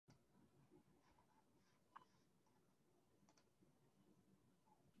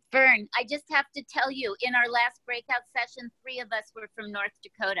Vern, I just have to tell you, in our last breakout session, 3 of us were from North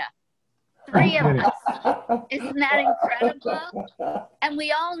Dakota. 3 of us. Isn't that incredible? And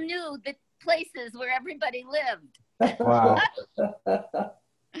we all knew the places where everybody lived. Wow.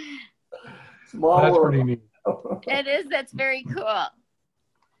 Small That's world. pretty neat. It is. That's very cool.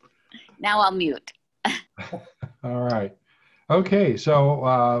 Now I'll mute. All right. Okay,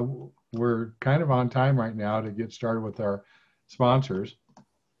 so we're kind of on time right now to get started with our sponsors.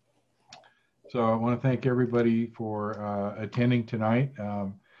 So I want to thank everybody for attending tonight.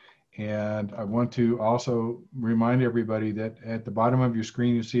 And I want to also remind everybody that at the bottom of your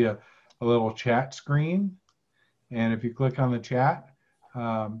screen, you see a little chat screen. And if you click on the chat,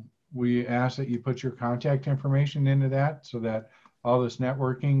 we ask that you put your contact information into that so that all this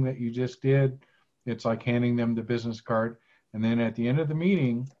networking that you just did, it's like handing them the business card. And then at the end of the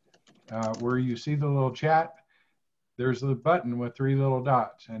meeting, where you see the little chat, there's a button with 3 little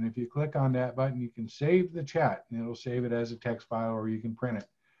dots. And if you click on that button, you can save the chat and it'll save it as a text file or you can print it.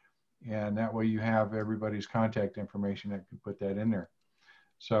 And that way you have everybody's contact information that can put that in there.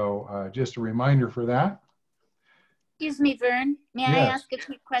 So just a reminder for that. Excuse me, Vern. May Yes. I ask a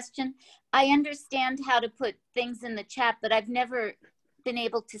quick question? I understand how to put things in the chat, but I've never been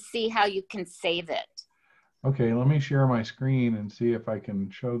able to see how you can save it. Okay, let me share my screen and see if I can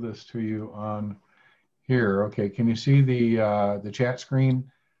show this to you on here. Okay, can you see the chat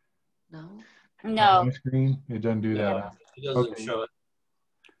screen? No. No. On my screen? It doesn't do No, that. it doesn't Okay. show it.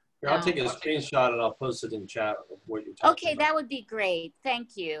 Here, I'll take a screenshot and I'll post it in chat of what you're talking about. Okay, that would be great.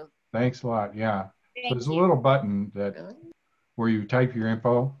 Thank you. Thanks a lot. Yeah. So Thank there's a you. little button that Really? where you type your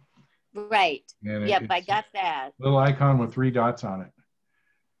info. Right. And Yep, I it's got that. a little icon with 3 dots on it.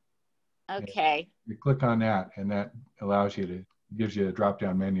 Okay. You click on that and that allows you to, gives you a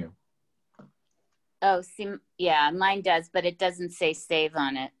drop-down menu. Oh, see, yeah, mine does, but it doesn't say save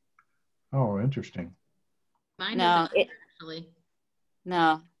on it. Oh, interesting. Mine No, doesn't it, actually.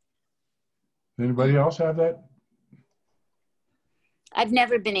 no, Anybody else have that? I've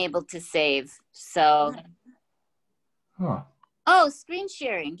never been able to save. So, Huh. oh, screen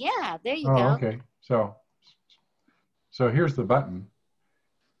sharing. Yeah, there you Oh, go. okay. So here's the button.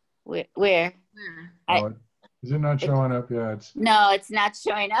 Where? Where? Oh, is it not showing up? Yeah, it's, No, it's not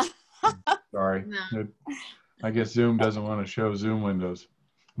showing up. sorry. No. I guess Zoom doesn't want to show Zoom windows.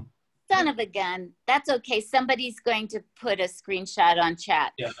 Son of a gun. That's okay. Somebody's going to put a screenshot on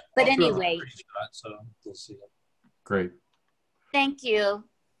chat. Yeah. But I'll throw the anyway, screenshot so we'll see it. Great. thank you.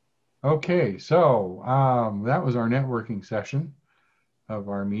 Okay, so that was our networking session of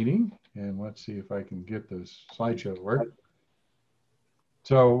our meeting. And let's see if I can get this slideshow to work.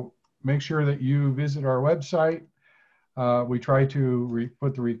 So make sure that you visit our website. We try to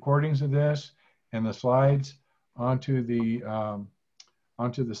put the recordings of this and the slides onto the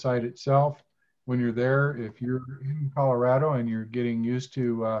site itself. When you're there, if you're in Colorado and you're getting used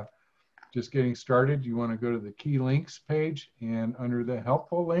to just getting started, you want to go to the key links page, and under the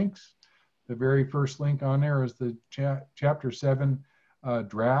helpful links, the very first link on there is the chapter 7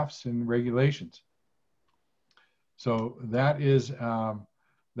 drafts and regulations. So that is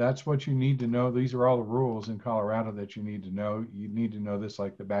that's what you need to know. These are all the rules in Colorado that you need to know. You need to know this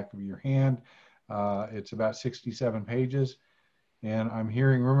like the back of your hand. It's about 67 pages. And I'm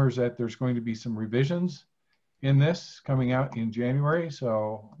hearing rumors that there's going to be some revisions in this coming out in January.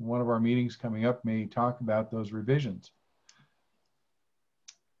 So one of our meetings coming up may talk about those revisions.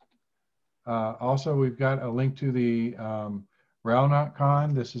 Also, we've got a link to the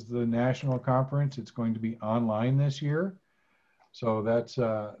RalNotCon. This is the national conference. It's going to be online this year. So that's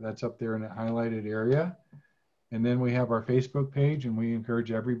up there in the highlighted area. And then we have our Facebook page, and we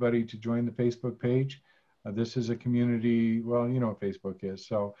encourage everybody to join the Facebook page. This is a community, well, you know what Facebook is.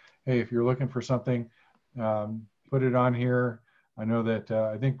 So, hey, if you're looking for something, put it on here. I know that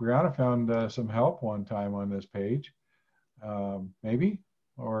I think Brianna found some help one time on this page, maybe,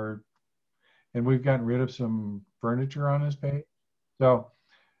 and we've gotten rid of some furniture on this page. So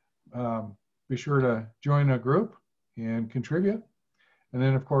be sure to join a group and contribute. And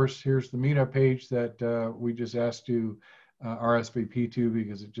then, of course, here's the meetup page that we just asked to RSVP to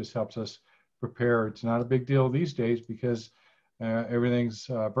because it just helps us prepare. It's not a big deal these days because everything's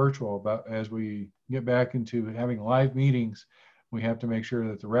virtual, but as we get back into having live meetings, we have to make sure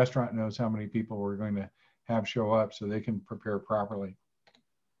that the restaurant knows how many people we're going to have show up so they can prepare properly.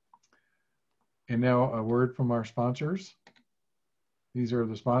 And now a word from our sponsors. These are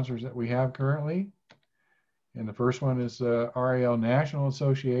the sponsors that we have currently. And the first one is the RAL National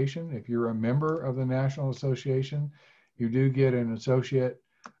Association. If you're a member of the National Association, you do get an associate.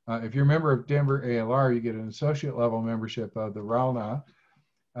 If you're a member of Denver ALR, you get an associate level membership of the RALNA.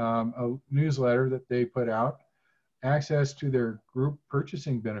 a newsletter that they put out, access to their group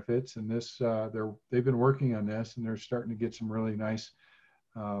purchasing benefits, and this they've been working on this, and they're starting to get some really nice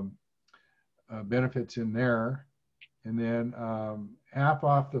benefits in there, and then half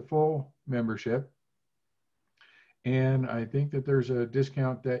off the full membership. And I think that there's a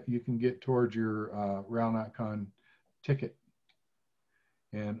discount that you can get towards your RalNotCon ticket.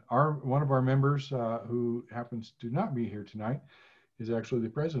 And one of our members who happens to not be here tonight is actually the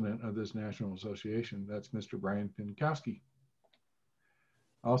president of this national association. That's Mr. Brian Pinkowski.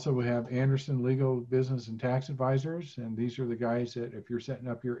 Also, we have Anderson Legal Business and Tax Advisors, and these are the guys that if you're setting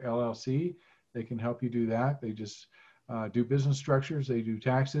up your LLC, they can help you do that. They just do business structures, they do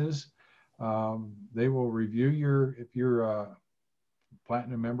taxes. They will review if you're a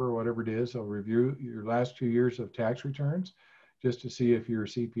platinum member or whatever it is, they'll review your last 2 years of tax returns just to see if your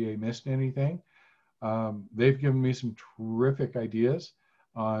CPA missed anything. They've given me some terrific ideas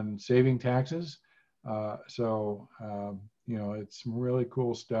on saving taxes. You know, it's some really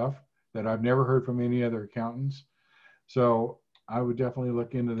cool stuff that I've never heard from any other accountants. So I would definitely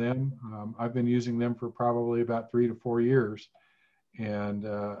look into them. I've been using them for probably about 3 to 4 years, and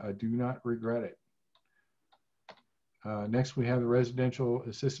I do not regret it. Next, we have the Residential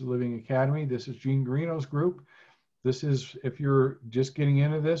Assisted Living Academy. This is Gene Garino's group. This is, if you're just getting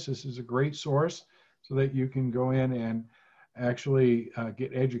into this is a great source so that you can go in and actually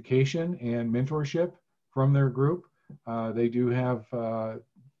get education and mentorship from their group. They do have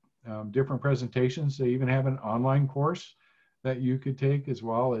different presentations. They even have an online course that you could take as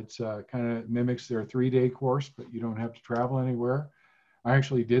well. It's kind of mimics their 3-day course, but you don't have to travel anywhere. I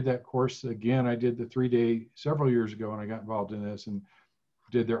actually did that course again. I did the 3-day several years ago when I got involved in this, and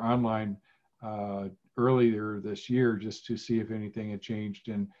did their online earlier this year just to see if anything had changed,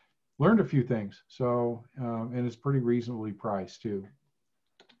 and learned a few things. So, and it's pretty reasonably priced too.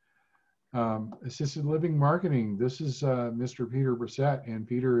 Assisted Living Marketing. This is Mr. Peter Brissett, and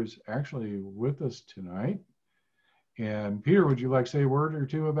Peter is actually with us tonight. And Peter, would you like to say a word or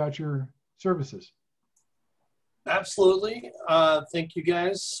two about your services? Absolutely. Thank you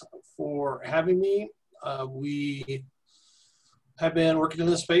guys for having me. We have been working in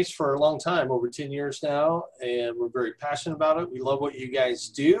this space for a long time, over 10 years now, and we're very passionate about it. We love what you guys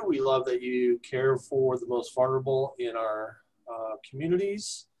do. We love that you care for the most vulnerable in our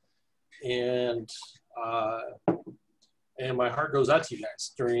communities. And my heart goes out to you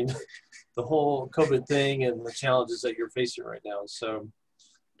guys during the whole COVID thing and the challenges that you're facing right now. So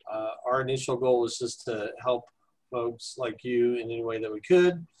our initial goal was just to help folks like you in any way that we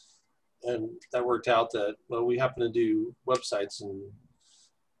could. And that worked out that, well, we happen to do websites and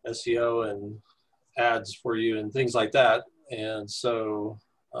SEO and ads for you and things like that. And so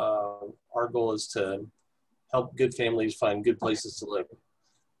our goal is to help good families find good places to live.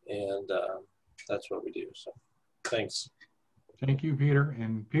 And that's what we do. So thanks. Thank you, Peter.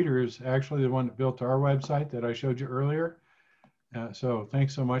 And Peter is actually the one that built our website that I showed you earlier. So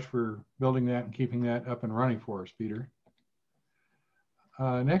thanks so much for building that and keeping that up and running for us, Peter.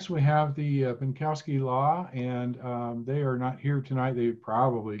 Next, we have the Pinkowski Law, and they are not here tonight. They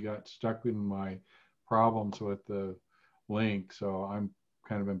probably got stuck in my problems with the link, so I'm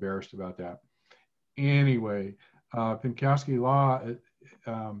kind of embarrassed about that. Anyway, Pinkowski Law,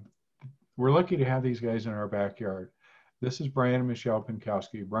 we're lucky to have these guys in our backyard. This is Brian and Michelle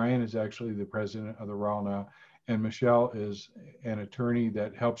Pinkowski. Brian is actually the president of the RALNA, and Michelle is an attorney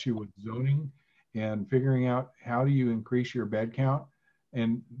that helps you with zoning and figuring out how do you increase your bed count.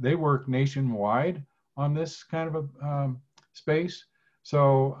 And they work nationwide on this kind of a space.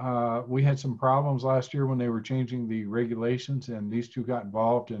 So we had some problems last year when they were changing the regulations, and these two got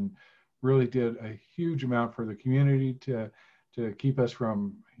involved and really did a huge amount for the community to keep us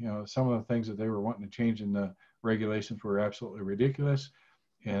from, you know, some of the things that they were wanting to change in the regulations were absolutely ridiculous.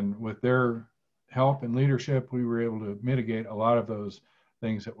 And with their help and leadership, we were able to mitigate a lot of those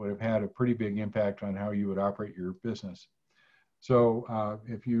things that would have had a pretty big impact on how you would operate your business. So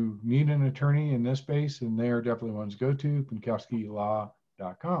if you need an attorney in this space, then they are definitely ones to go to,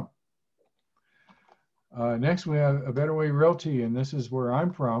 PinkowskiLaw.com. Next, we have A Better Way Realty, and this is where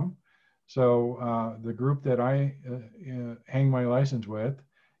I'm from. So the group that I hang my license with,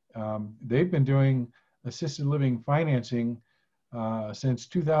 they've been doing assisted living financing since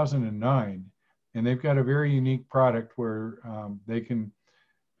 2009. And they've got a very unique product where they can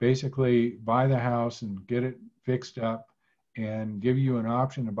basically buy the house and get it fixed up and give you an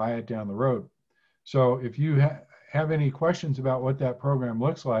option to buy it down the road. So if you have any questions about what that program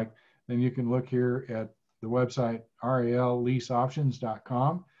looks like, then you can look here at the website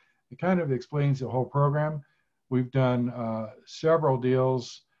ralleaseoptions.com. It kind of explains the whole program. we've done several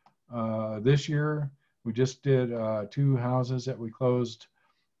deals this year. We just did 2 houses that we closed,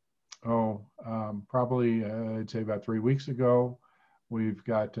 probably I'd say about 3 weeks ago. We've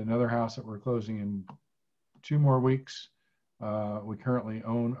got another house that we're closing in 2 more weeks. We currently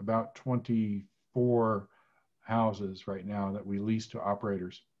own about 24 houses right now that we lease to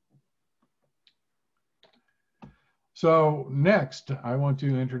operators. So next, I want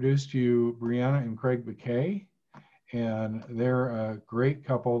to introduce to you Brianna and Craig McKay. And they're a great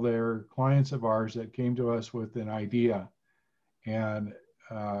couple. They're clients of ours that came to us with an idea. And,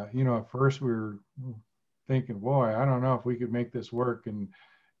 you know, at first we were thinking, boy, I don't know if we could make this work. And,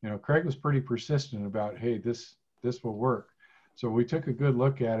 you know, Craig was pretty persistent about, hey, this will work. So we took a good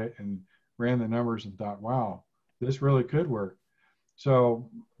look at it and ran the numbers and thought, wow, this really could work. So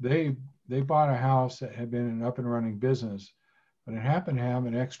they bought a house that had been an up and running business, but it happened to have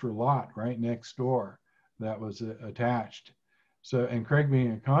an extra lot right next door that was attached. So, and Craig,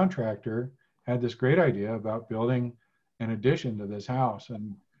 being a contractor, had this great idea about building an addition to this house.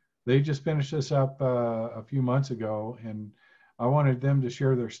 And they just finished this up a few months ago. And I wanted them to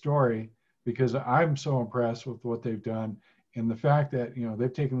share their story because I'm so impressed with what they've done. And the fact that, you know,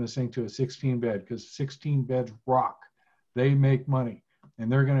 they've taken this thing to a 16 bed, because 16 beds rock. They make money and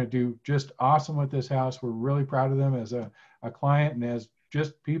they're going to do just awesome with this house. We're really proud of them as a client and as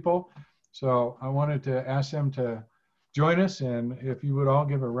just people. So I wanted to ask them to join us. And if you would all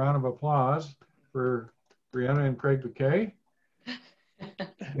give a round of applause for Brianna and Craig McKay.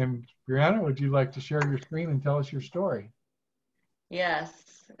 And Brianna, would you like to share your screen and tell us your story? Yes,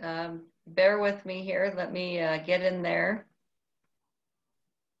 bear with me here. Let me get in there.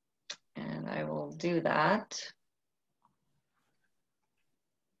 And I will do that.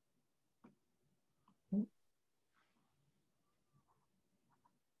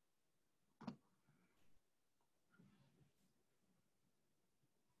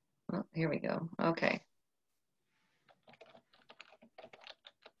 Oh, here we go. Okay.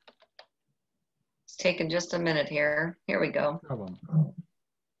 It's taking just a minute here. Here we go. No problem.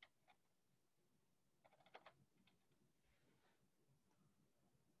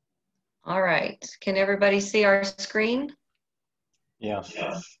 All right. Can everybody see our screen? Yes.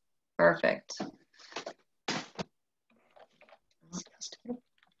 Perfect.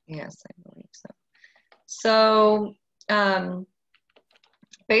 Yes, I believe so. So,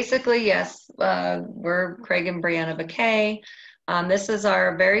 basically, yes, we're Craig and Brianna McKay. This is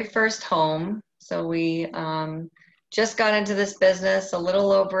our very first home. So we just got into this business a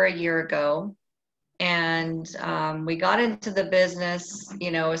little over a year ago. And we got into the business,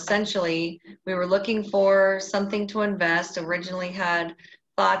 you know, essentially we were looking for something to invest. Originally had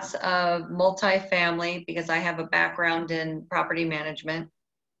thoughts of multifamily because I have a background in property management.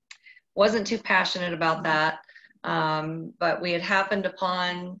 Wasn't too passionate about that. But we had happened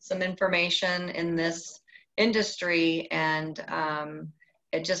upon some information in this industry and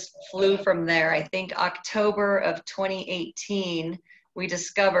it just flew from there. I think October of 2018, we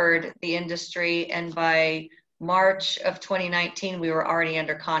discovered the industry, and by March of 2019, we were already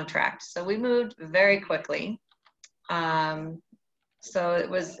under contract. So we moved very quickly. So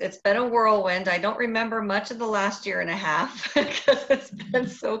it's been a whirlwind. I don't remember much of the last year and a half because it's been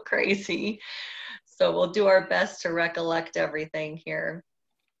so crazy. So we'll do our best to recollect everything here.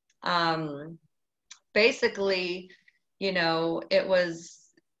 Basically, you know,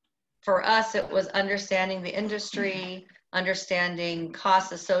 for us, it was understanding the industry, understanding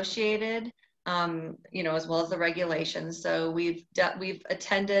costs associated, you know, as well as the regulations. So we've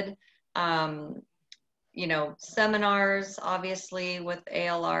attended, you know, seminars, obviously with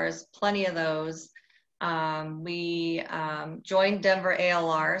ALRs, plenty of those. We joined Denver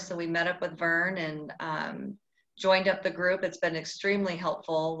ALR, so we met up with Vern and joined up the group. It's been extremely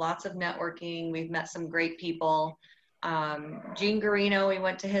helpful, lots of networking. We've met some great people. Gene Garino, we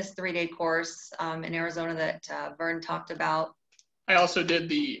went to his 3-day course in Arizona that Vern talked about. I also did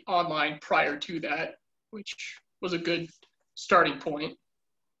the online prior to that, which was a good starting point.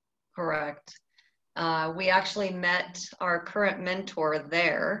 Correct. We actually met our current mentor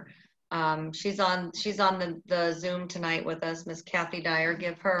there. She's on the Zoom tonight with us, Miss Kathy Dyer.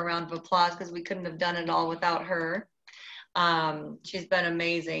 Give her a round of applause because we couldn't have done it all without her. She's been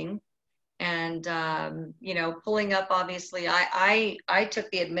amazing. And, you know, pulling up, obviously, I took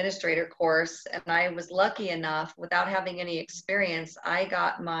the administrator course and I was lucky enough, without having any experience, I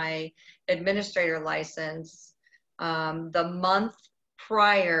got my administrator license the month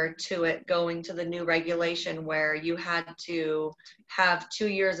prior to it going to the new regulation where you had to have 2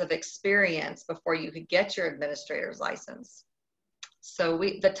 years of experience before you could get your administrator's license. So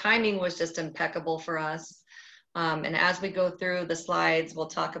the timing was just impeccable for us. And as we go through the slides, we'll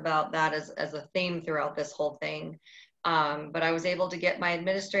talk about that as a theme throughout this whole thing. But I was able to get my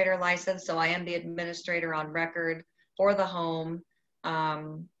administrator license, so I am the administrator on record for the home.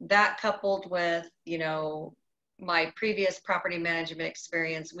 That coupled with, you know, my previous property management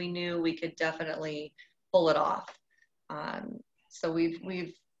experience, we knew we could definitely pull it off. So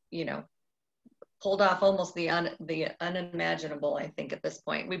we've you know, pulled off almost the unimaginable, I think, at this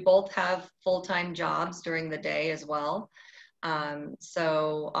point. We both have full-time jobs during the day as well.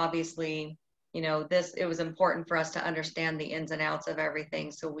 So obviously, you know, it was important for us to understand the ins and outs of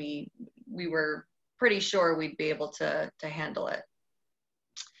everything. So we were pretty sure we'd be able to handle it.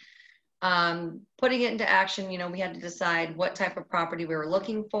 Putting it into action, you know, we had to decide what type of property we were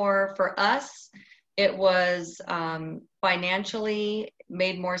looking for. For us, it was financially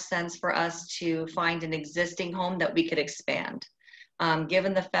made more sense for us to find an existing home that we could expand.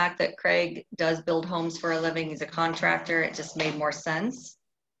 Given the fact that Craig does build homes for a living, he's a contractor, it just made more sense.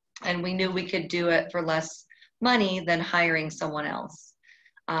 And we knew we could do it for less money than hiring someone else.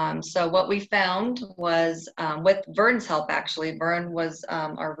 So what we found was, with Vern's help, actually, Vern was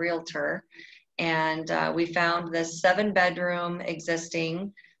our realtor, and we found this 7-bedroom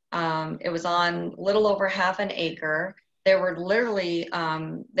existing. It was on a little over half an acre. There were literally,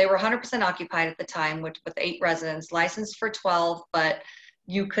 they were 100% occupied at the time, with 8 residents, licensed for 12, but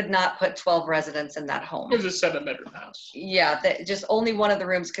you could not put 12 residents in that home. It was a 7-bedroom house. Yeah, just only one of the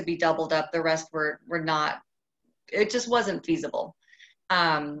rooms could be doubled up. The rest were not, it just wasn't feasible.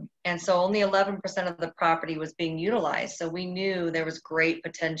 And so only 11% of the property was being utilized. So we knew there was great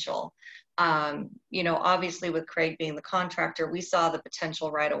potential. You know, obviously with Craig being the contractor, we saw the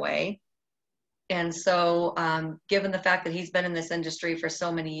potential right away. And so given the fact that he's been in this industry for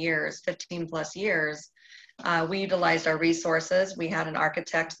so many years, 15 plus years, we utilized our resources. We had an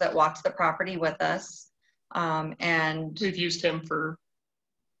architect that walked the property with us. And we've used him for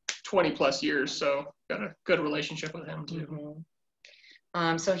 20 plus years, so got a good relationship with him too.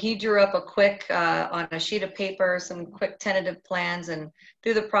 Mm-hmm. So he drew up a quick, on a sheet of paper, some quick tentative plans, and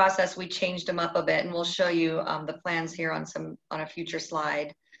through the process, we changed them up a bit, and we'll show you the plans here on a future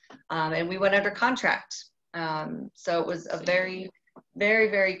slide. And we went under contract. So it was a very, very,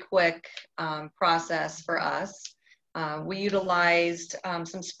 very quick process for us. We utilized some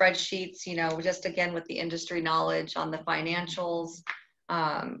spreadsheets, you know, just again with the industry knowledge on the financials.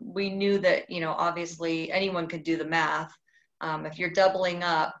 We knew that, you know, obviously anyone could do the math. If you're doubling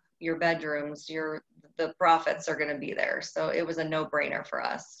up your bedrooms, the profits are going to be there. So it was a no-brainer for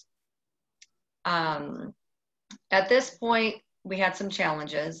us. At this point, we had some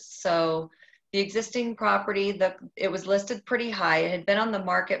challenges. So the existing property, it was listed pretty high. It had been on the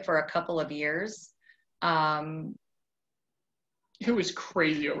market for a couple of years. It was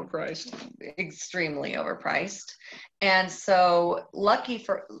crazy overpriced. Extremely overpriced. And so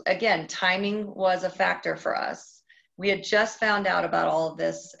again, timing was a factor for us. We had just found out about all of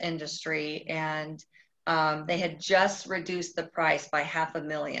this industry, and they had just reduced the price by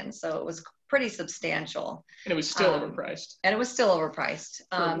 $500,000. So it was pretty substantial. And it was still overpriced. And it was still overpriced.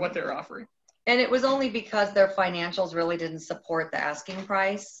 For what they're offering. And it was only because their financials really didn't support the asking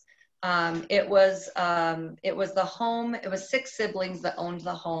price. It was the home. It was 6 siblings that owned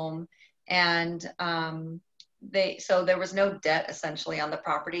the home, and so there was no debt essentially on the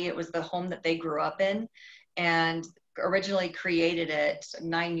property. It was the home that they grew up in, and originally created it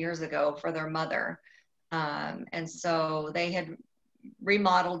 9 years ago for their mother. And so they had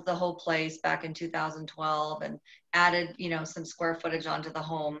remodeled the whole place back in 2012 and added, you know, some square footage onto the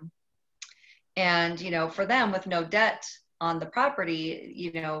home. And, you know, for them with no debt on the property,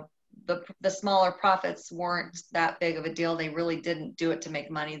 you know, the smaller profits weren't that big of a deal. They really didn't do it to make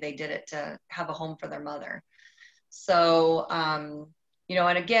money. They did it to have a home for their mother. So, you know,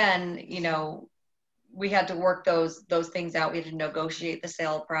 and again, you know, we had to work those things out. We had to negotiate the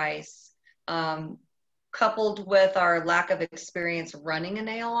sale price. Coupled with our lack of experience running an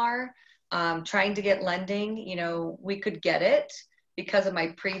ALR, trying to get lending, you know, we could get it because of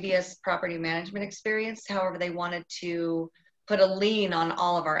my previous property management experience. However, they wanted to put a lien on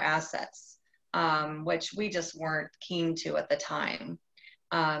all of our assets, which we just weren't keen to at the time.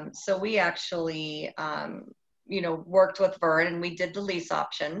 So we actually, you know, worked with Vern, and we did the lease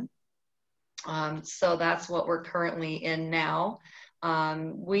option. So that's what we're currently in now.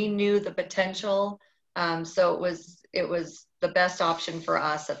 We knew the potential. So it was the best option for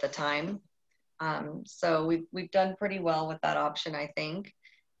us at the time. So we've done pretty well with that option, I think.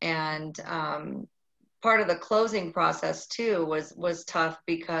 And part of the closing process too was tough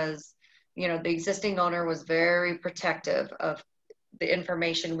because, you know, the existing owner was very protective of the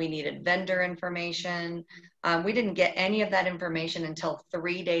information we needed, vendor information. We didn't get any of that information until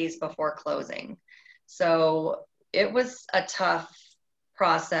 3 days before closing. So it was a tough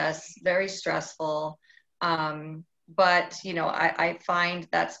process, very stressful. But, you know, I find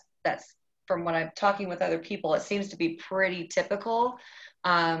that's from when I'm talking with other people, it seems to be pretty typical.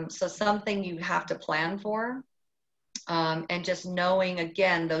 So something you have to plan for. And just knowing,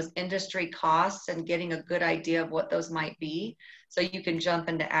 again, those industry costs and getting a good idea of what those might be so you can jump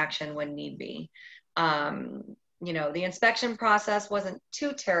into action when need be. You know, the inspection process wasn't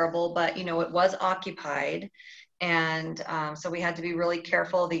too terrible, but, you know, it was occupied. And so we had to be really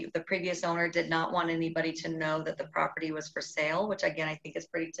careful. The previous owner did not want anybody to know that the property was for sale, which again, I think is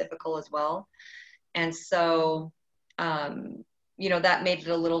pretty typical as well. And so, you know, that made it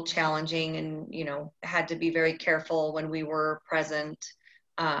a little challenging, and, you know, had to be very careful when we were present,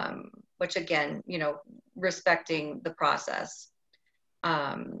 which again, you know, respecting the process.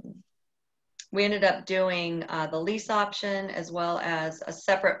 We ended up doing the lease option as well as a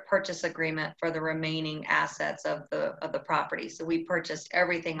separate purchase agreement for the remaining assets of the property. So we purchased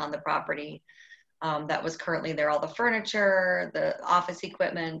everything on the property that was currently there, all the furniture, the office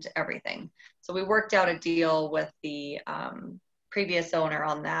equipment, everything. So we worked out a deal with the previous owner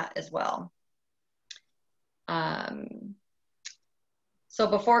on that as well. So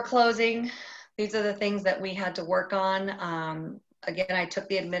before closing, these are the things that we had to work on. Again, I took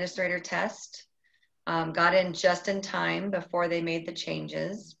the administrator test, got in just in time before they made the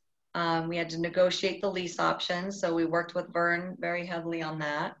changes. We had to negotiate the lease options, so we worked with Vern very heavily on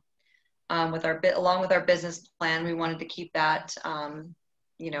that. Along with our business plan, we wanted to keep that,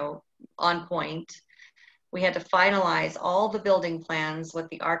 you know, on point. We had to finalize all the building plans with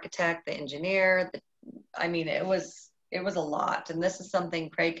the architect, the engineer. I mean, it was a lot. And this is something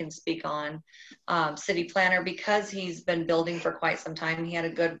Craig can speak on. City planner, because he's been building for quite some time, he had a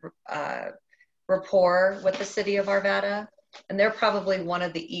good rapport with the city of Arvada. And they're probably one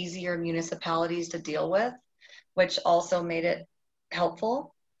of the easier municipalities to deal with, which also made it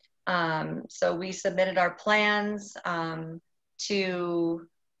helpful. So we submitted our plans to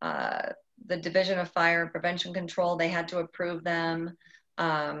the Division of Fire and Prevention Control. They had to approve them,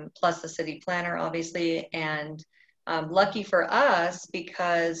 plus the city planner, obviously. And lucky for us,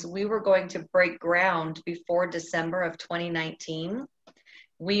 because we were going to break ground before December of 2019,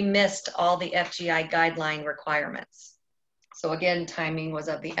 we missed all the FGI guideline requirements. So again, timing was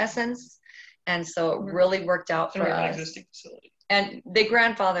of the essence. And so it really worked out for us. An existing facility. And they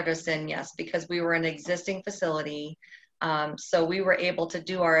grandfathered us in, yes, because we were an existing facility. So we were able to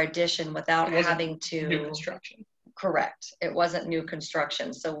do our addition without having to. New construction. Correct. It wasn't new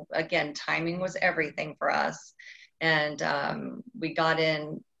construction. So again, timing was everything for us. And we got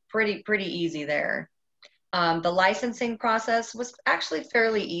in pretty easy there. The licensing process was actually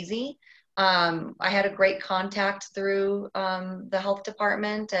fairly easy. I had a great contact through the health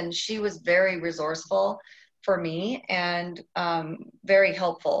department, and she was very resourceful for me and very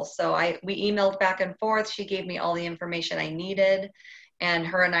helpful. So we emailed back and forth. She gave me all the information I needed, and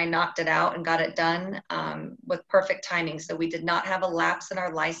her and I knocked it out and got it done with perfect timing. So we did not have a lapse in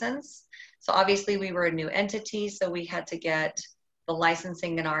our license. So obviously we were a new entity, so we had to get the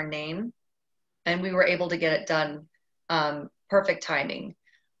licensing in our name, and we were able to get it done perfect timing.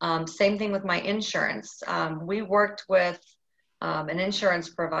 Same thing with my insurance. We worked with an insurance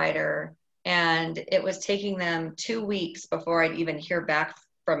provider, and it was taking them 2 weeks before I'd even hear back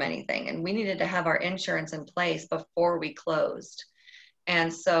from anything. And we needed to have our insurance in place before we closed.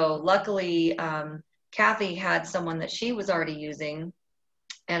 And so luckily, Kathy had someone that she was already using,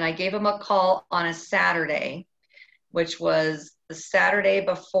 and I gave them a call on a Saturday, which was the Saturday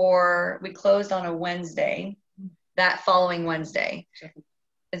before we closed on a Wednesday, that following Wednesday.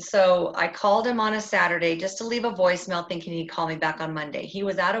 And so I called him on a Saturday just to leave a voicemail thinking he'd call me back on Monday. He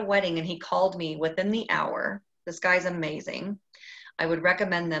was at a wedding and he called me within the hour. This guy's amazing. I would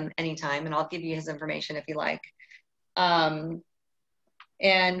recommend them anytime, and I'll give you his information if you like. And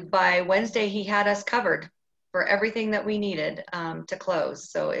by Wednesday, he had us covered for everything that we needed to close.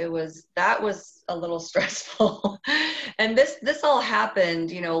 So that was a little stressful. And this all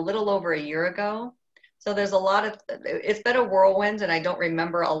happened, a little over a year ago. So there's it's been a whirlwind, and I don't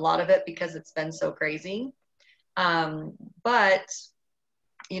remember a lot of it because it's been so crazy. But,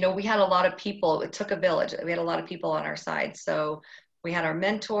 we had a lot of people. It took a village. We had a lot of people on our side. So we had our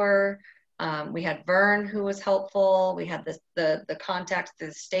mentor. We had Vern, who was helpful. We had the contacts to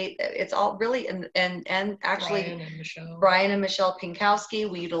the state. It's all really, and actually Brian and Michelle Pinkowski,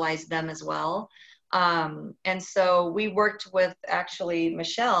 we utilized them as well. And so we worked with actually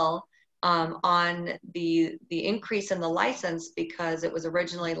Michelle on the increase in the license, because it was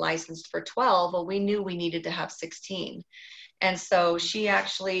originally licensed for 12. Well, we knew we needed to have 16. And so she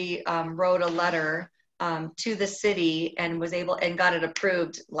actually wrote a letter to the city and was able and got it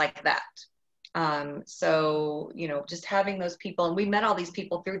approved like that. So, you know, just having those people, and we met all these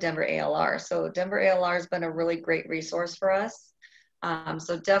people through Denver ALR. So Denver ALR has been a really great resource for us.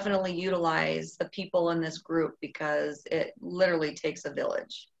 So definitely utilize the people in this group, because it literally takes a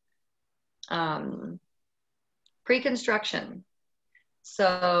village. Pre-construction.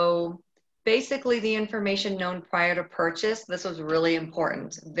 So basically the information known prior to purchase, this was really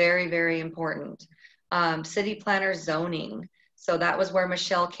important, very, very important. City planner zoning. So that was where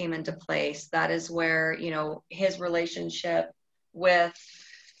Michelle came into place. That is where, you know, his relationship with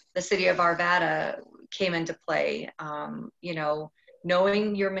the city of Arvada came into play. You know,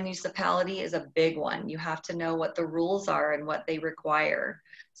 knowing your municipality is a big one. You have to know what the rules are and what they require.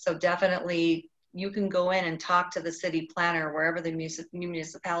 So definitely you can go in and talk to the city planner wherever the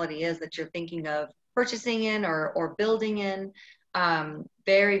municipality is that you're thinking of purchasing in or building in.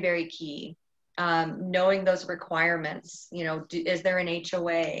 Very, very key. Knowing those requirements, you know, is there an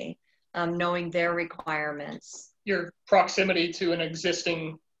HOA? Knowing their requirements. Your proximity to an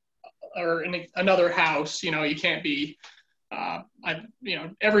existing or another house, you know, you can't be, you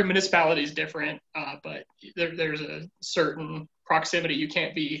know, every municipality is different, but there's a certain proximity. You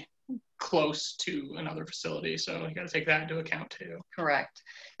can't be close to another facility. So you got to take that into account too. Correct.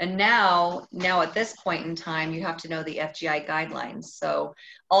 And now at this point in time, you have to know the FGI guidelines. So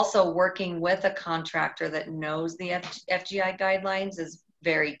also working with a contractor that knows the FGI guidelines is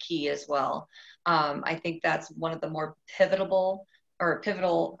very key as well. I think that's one of the more pivotal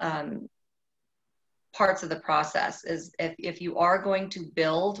parts of the process is if you are going to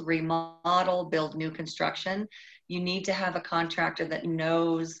build, remodel, build new construction, you need to have a contractor that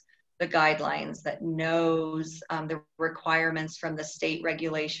knows the guidelines, that knows the requirements from the state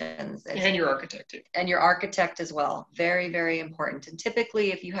regulations. And your architect too. And your architect as well. Very, very important. And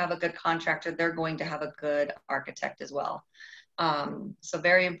typically if you have a good contractor, they're going to have a good architect as well. So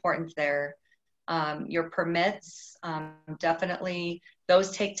very important there. Your permits, definitely,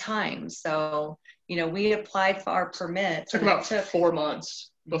 those take time. So, you know, we applied for our permits. It took about 4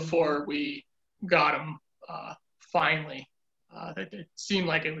 months before we got them finally. It seemed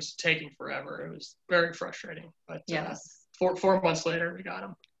like it was taking forever. It was very frustrating, but yes, 4 months later we got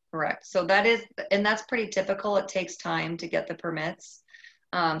them. Correct. So that's pretty typical. It takes time to get the permits.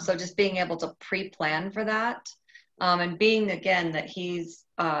 So just being able to pre-plan for that, and being again that he's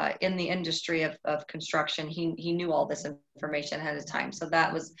in the industry of construction, he knew all this information ahead of time. So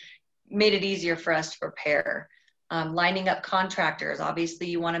that made it easier for us to prepare. Lining up contractors. Obviously,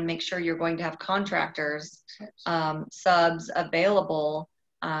 you want to make sure you're going to have contractors, subs available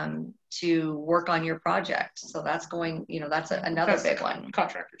to work on your project. So that's going, you know, that's another big one.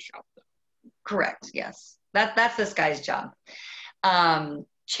 Contractor's job. Correct. Yes. That's this guy's job.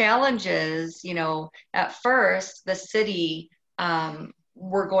 Challenges, you know, at first the city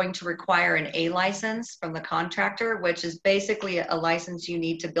we're going to require an A license from the contractor, which is basically a license you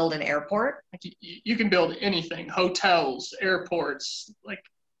need to build an airport. Like you can build anything, hotels, airports, like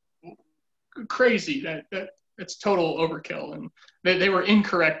crazy. That's total overkill. And they were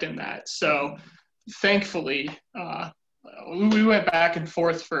incorrect in that. So thankfully, we went back and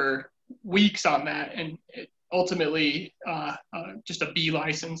forth for weeks on that. And it ultimately, just a B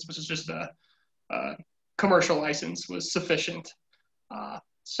license, which is just a commercial license, was sufficient.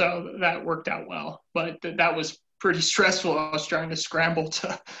 So that worked out well, but that was pretty stressful. I was trying to scramble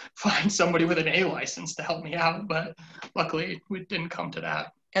to find somebody with an A license to help me out, but luckily we didn't come to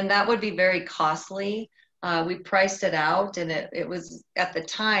that. And that would be very costly. We priced it out, and it was at the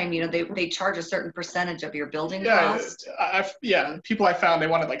time, you know, they charge a certain percentage of your building cost. The people I found, they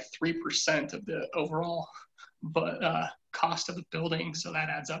wanted like 3% of the overall cost of the building, so that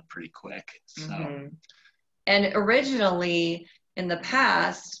adds up pretty quick. So. Mm-hmm. And originally, in the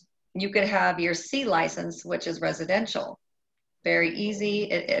past, you could have your C license, which is residential. Very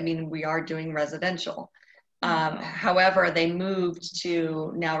easy. I mean, we are doing residential. However, they moved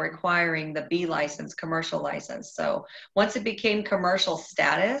to now requiring the B license, commercial license. So once it became commercial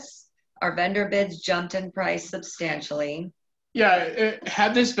status, our vendor bids jumped in price substantially. Yeah,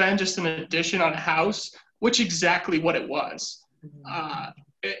 had this been just an addition on a house, which exactly what it was,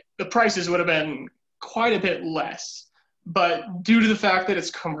 the prices would have been quite a bit less. But due to the fact that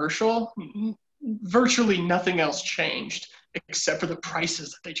it's commercial, virtually nothing else changed except for the prices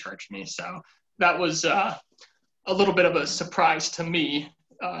that they charged me. So that was a little bit of a surprise to me,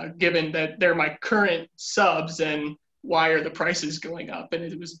 given that they're my current subs and why are the prices going up? And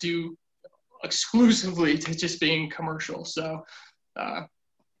it was due exclusively to just being commercial. So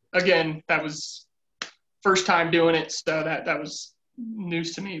again, that was first time doing it, so that was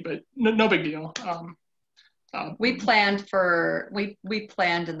news to me, but no big deal. We planned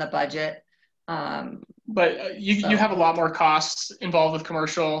in the budget. But you have a lot more costs involved with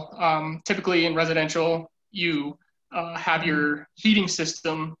commercial. Typically in residential, you have your heating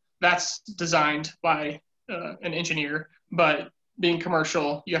system that's designed by an engineer, but being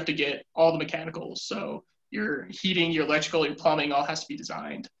commercial, you have to get all the mechanicals. So your heating, your electrical, your plumbing all has to be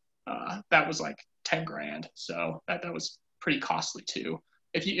designed. That was like 10 grand. So that was pretty costly too.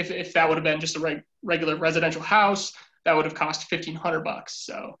 If that would have been just a regular residential house, that would have cost $1,500.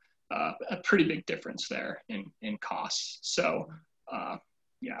 So a pretty big difference there in costs. So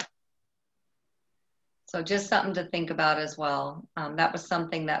yeah. So just something to think about as well. That was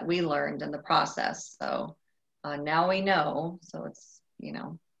something that we learned in the process. So now we know. So it's, you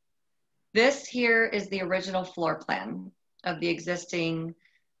know, this here is the original floor plan of the existing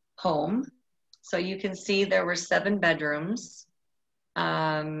home. So you can see there were 7 bedrooms.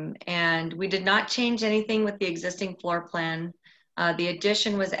 And we did not change anything with the existing floor plan. The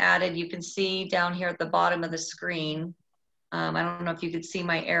addition was added. You can see down here at the bottom of the screen. I don't know if you could see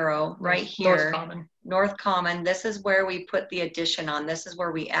my arrow right here. North Common. This is where we put the addition on. This is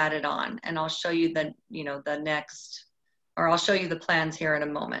where we added on. And I'll show you the next, or I'll show you the plans here in a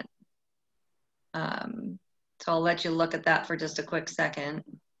moment. So I'll let you look at that for just a quick second.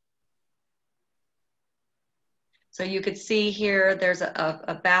 So you could see here, there's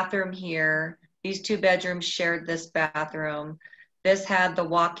a bathroom here. These 2 bedrooms shared this bathroom. This had the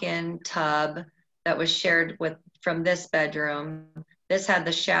walk-in tub that was shared from this bedroom. This had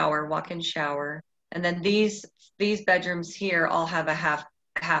the shower, walk-in shower. And then these bedrooms here all have a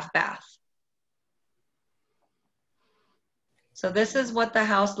half bath. So this is what the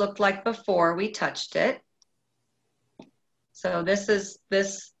house looked like before we touched it. So this is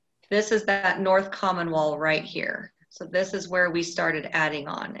that North Common wall right here. So this is where we started adding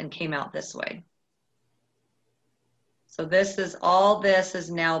on and came out this way. So this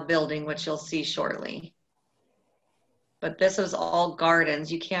is now building, which you'll see shortly. But this is all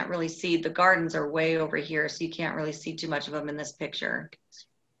gardens. You can't really see, the gardens are way over here, so you can't really see too much of them in this picture.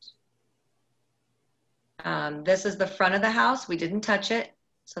 This is the front of the house. We didn't touch it.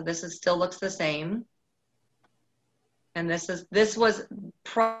 So this still looks the same. And this was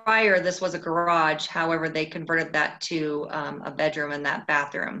prior, this was a garage. However, they converted that to a bedroom and that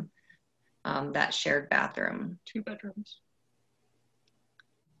bathroom, that shared bathroom. 2 bedrooms.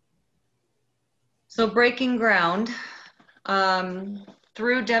 So breaking ground,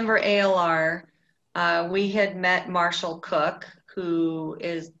 through Denver ALR, we had met Marshall Cook, who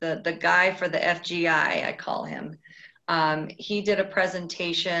is the guy for the FGI, I call him. He did a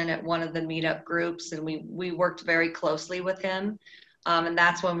presentation at one of the meetup groups, and we worked very closely with him. And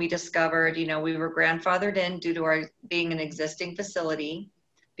that's when we discovered, we were grandfathered in due to our being an existing facility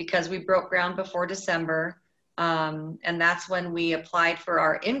because we broke ground before December. And that's when we applied for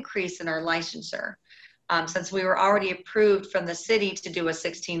our increase in our licensure. Since we were already approved from the city to do a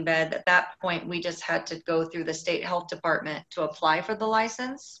 16-bed, at that point, we just had to go through the state health department to apply for the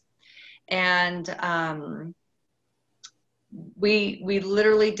license. And we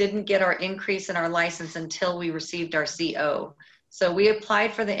literally didn't get our increase in our license until we received our CO. So we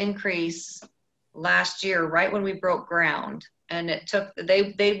applied for the increase last year, right when we broke ground. And it took,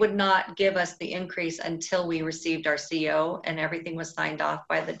 they would not give us the increase until we received our CO and everything was signed off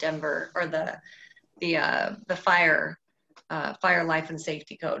by the Denver, or the fire life and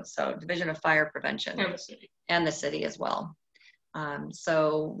safety code. So Division of Fire Prevention. And the city. And the city as well.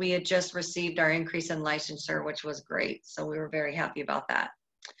 So we had just received our increase in licensure, which was great. So we were very happy about that.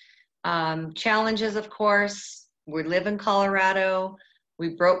 Challenges, of course, we live in Colorado. We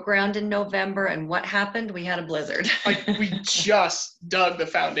broke ground in November, and what happened? We had a blizzard. Like we just dug the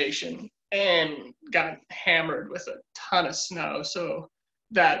foundation and got hammered with a ton of snow. So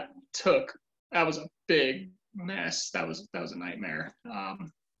that was a big mess. That was a nightmare.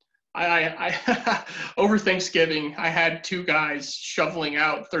 I over Thanksgiving, I had 2 guys shoveling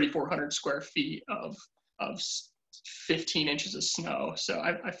out 3,400 square feet of 15 inches of snow. So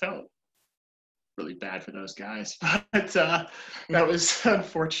I felt really bad for those guys, but that was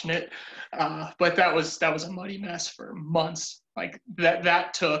unfortunate. But that was a muddy mess for months. Like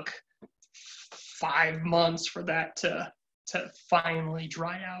that took 5 months for that to finally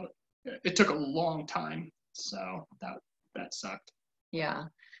dry out. It took a long time. So that sucked. Yeah.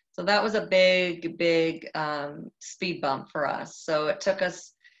 So that was a big speed bump for us. So it took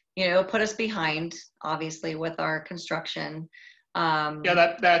us, put us behind, obviously, with our construction.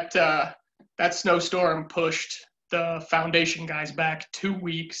 Yeah, that that snowstorm pushed the foundation guys back 2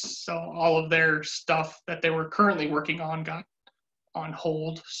 weeks. So all of their stuff that they were currently working on got on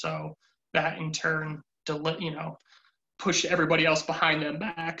hold. So that in turn pushed everybody else behind them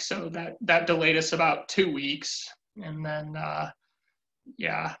back. So that delayed us about 2 weeks. And then,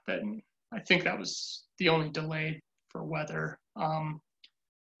 then I think that was the only delay for weather.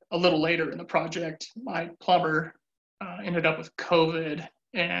 A little later in the project, my plumber ended up with COVID,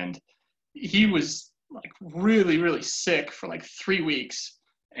 and he was like really, really sick for like 3 weeks.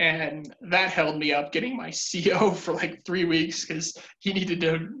 And that held me up getting my CO for like 3 weeks because he needed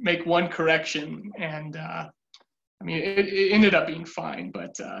to make one correction. And it ended up being fine.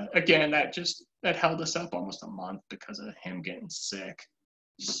 But again, that held us up almost a month because of him getting sick.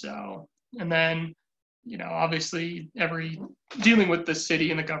 So, and then, obviously dealing with the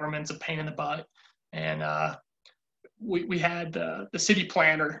city and the government's a pain in the butt. And we had the city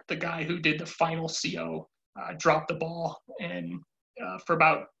planner, the guy who did the final CO, drop the ball. And for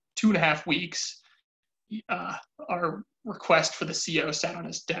about 2.5 weeks, our request for the CO sat on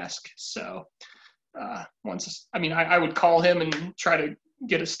his desk. So I would call him and try to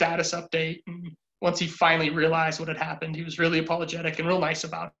get a status update. And once he finally realized what had happened, he was really apologetic and real nice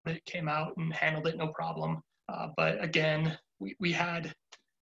about it, came out and handled it no problem. But again,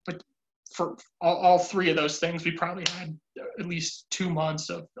 but for all three of those things, we probably had at least 2 months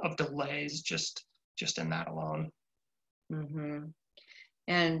of delays just in that alone. Mm-hmm.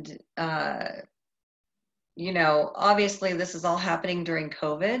 And, obviously this is all happening during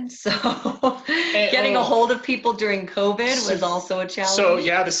COVID. So getting a hold of people during COVID was also a challenge. So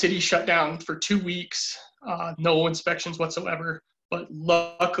yeah, the city shut down for 2 weeks, no inspections whatsoever. But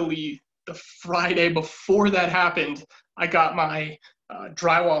luckily, the Friday before that happened, I got my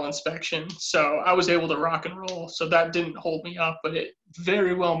drywall inspection. So I was able to rock and roll. So that didn't hold me up, but it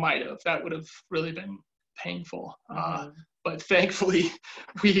very well might have. That would have really been painful. Mm-hmm. But thankfully,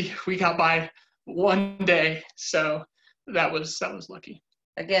 we got by 1 day. So that was lucky.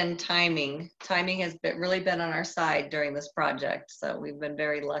 Again, timing has really been on our side during this project. So we've been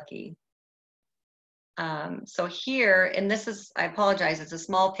very lucky. So here, and I apologize, it's a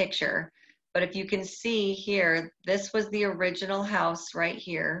small picture, but if you can see here, this was the original house right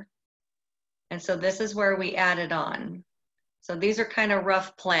here. And so this is where we added on. So these are kind of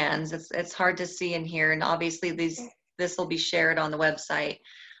rough plans. It's hard to see in here. And obviously this will be shared on the website.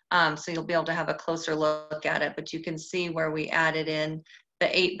 So you'll be able to have a closer look at it, but you can see where we added in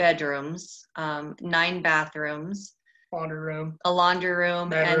the 8 bedrooms, 9 bathrooms, a laundry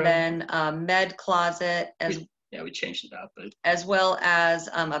room, and then a med closet, we changed it up, but as well as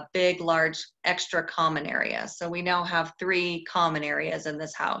a big, large extra common area. So we now have 3 common areas in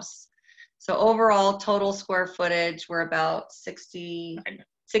this house. So overall total square footage, we're about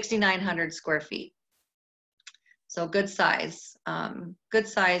 6,900 square feet. So good size,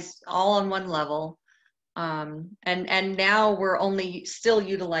 all on one level. And now we're only still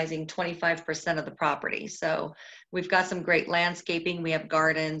utilizing 25% of the property. So we've got some great landscaping. We have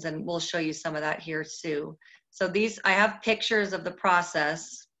gardens, and we'll show you some of that here too. So I have pictures of the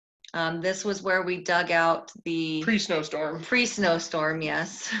process. This was where we dug out the pre-snowstorm,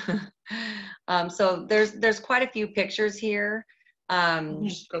 yes. So there's quite a few pictures here.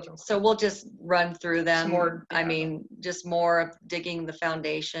 So we'll just run through them. Just more of digging the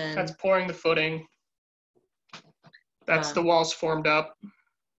foundation. That's pouring the footing. That's the walls formed up.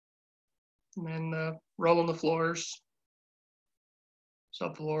 And then rolling the floors.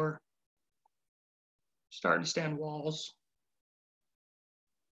 Subfloor. Starting to stand walls.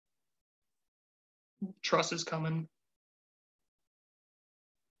 Trusses coming.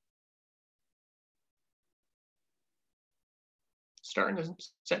 Starting to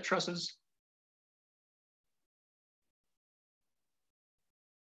set trusses.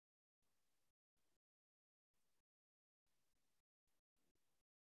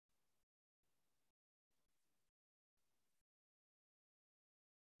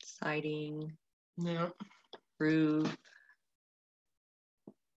 Siding. Yeah. Roof.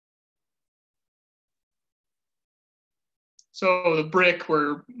 So the brick,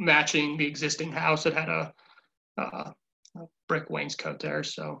 we're matching the existing house. It had a brick wainscot there,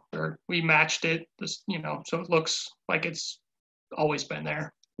 so we matched it. So it looks like it's always been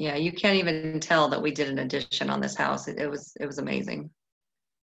there. Yeah, you can't even tell that we did an addition on this house. It was amazing.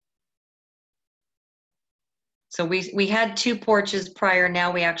 So we had 2 porches prior.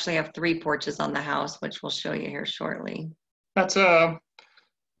 Now we actually have 3 porches on the house, which we'll show you here shortly. That's a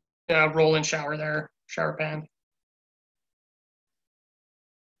roll-in shower there, shower pan.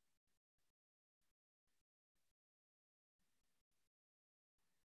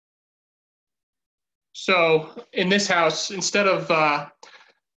 So in this house, instead of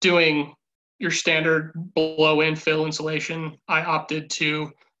doing your standard blow-in fill insulation, I opted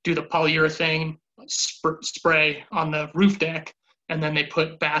to do the polyurethane spray on the roof deck, and then they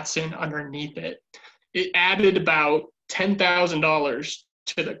put bats in underneath it. It added about $10,000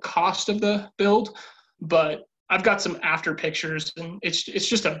 to the cost of the build, but I've got some after pictures, and it's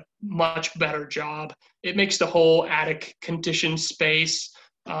just a much better job. It makes the whole attic conditioned space.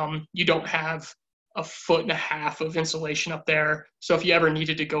 You don't have 1.5 feet of insulation up there. So if you ever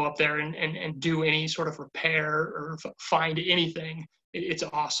needed to go up there and do any sort of repair or find anything, it's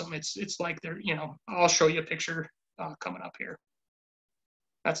awesome. It's like they're, you know, I'll show you a picture coming up here.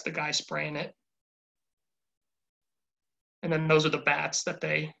 That's the guy spraying it. And then those are the bats that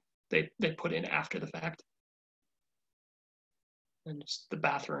they put in after the fact. And it's the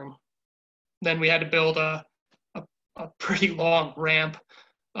bathroom. Then we had to build a pretty long ramp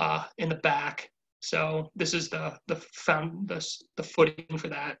in the back. So this is the footing for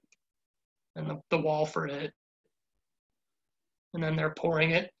that, and the wall for it. And then they're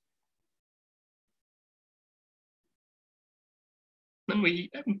pouring it. Then we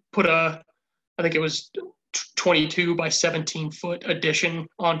put I think it was 22 by 17 foot addition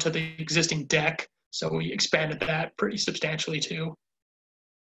onto the existing deck. So we expanded that pretty substantially too.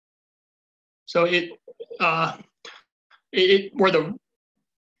 So where the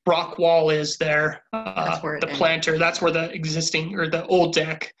rock wall is there, the planter, that's where the existing or the old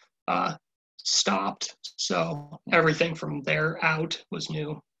deck stopped. So everything from there out was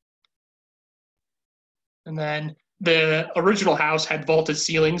new. And then the original house had vaulted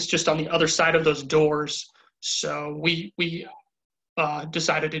ceilings just on the other side of those doors. So we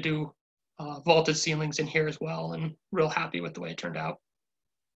decided to do vaulted ceilings in here as well, and real happy with the way it turned out.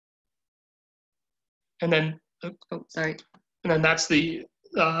 And then, sorry. And then that's the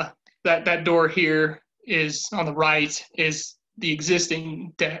that door here is on the right is the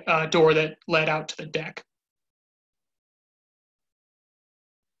existing door that led out to the deck.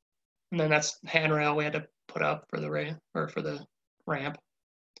 And then that's handrail we had to put up for the ramp.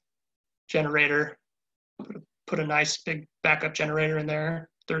 Generator, put a nice big backup generator in there,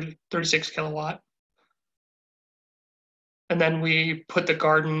 36 kilowatt. And then we put the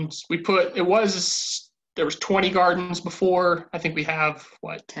gardens, there was 20 gardens before. I think we have,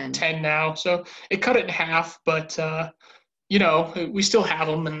 10 now. So it cut it in half, but, you know, we still have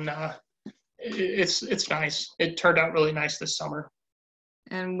them, and it's nice. It turned out really nice this summer.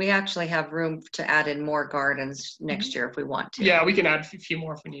 And we actually have room to add in more gardens next year if we want to. Yeah, we can add a few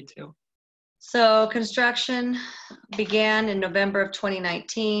more if we need to. So construction began in November of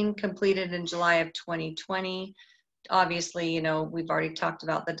 2019, completed in July of 2020. Obviously, you know, we've already talked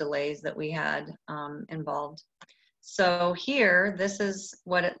about the delays that we had involved. So here, this is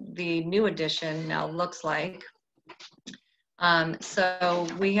what the new addition now looks like. So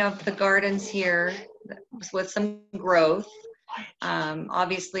we have the gardens here with some growth.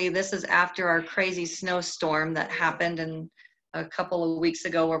 Obviously, this is after our crazy snowstorm that happened a couple of weeks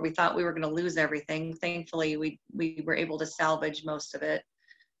ago, where we thought we were going to lose everything. Thankfully, we were able to salvage most of it.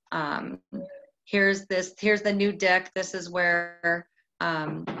 Here's the new deck. This is where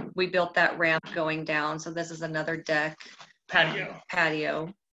we built that ramp going down. So this is another deck.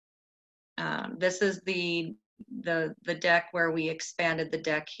 Patio. This is the deck where we expanded the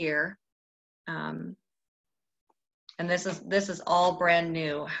deck here. And this is all brand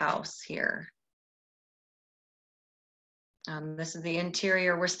new house here. This is the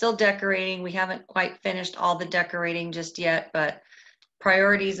interior. We're still decorating. We haven't quite finished all the decorating just yet, but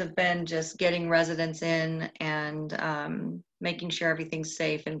priorities have been just getting residents in and making sure everything's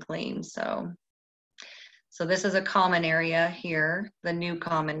safe and clean. So this is a common area here,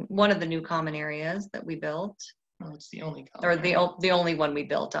 one of the new common areas that we built. Well, it's the only common area. The only one we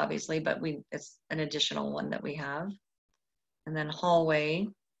built, obviously, but it's an additional one that we have. And then hallway.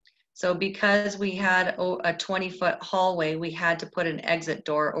 So because we had a 20-foot hallway, we had to put an exit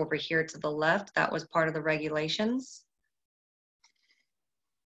door over here to the left. That was part of the regulations.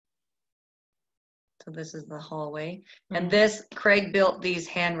 So this is the hallway. And Craig built these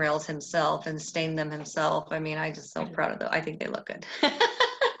handrails himself and stained them himself. I mean, I'm just so proud of them. I think they look good.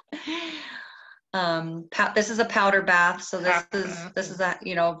 This is a powder bath. So this is a,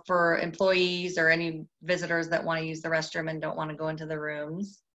 you know, for employees or any visitors that want to use the restroom and don't want to go into the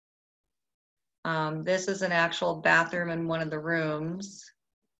rooms. This is an actual bathroom in one of the rooms.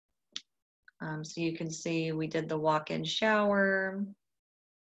 So you can see we did the walk-in shower.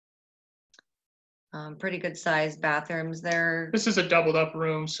 Pretty good sized bathrooms there. This is a doubled up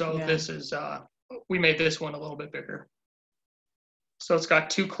room. So yeah. This is, we made this one a little bit bigger. So it's got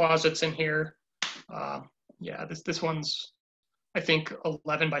 2 closets in here. Yeah, this one's, I think,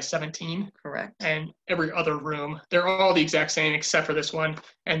 11 by 17. Correct. And every other room, they're all the exact same except for this one,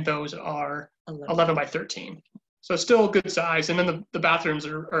 and those are 11 by 13. So still good size. And then the bathrooms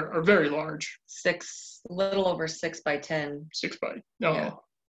are very large. A little over 6 by 10. 6 by, no.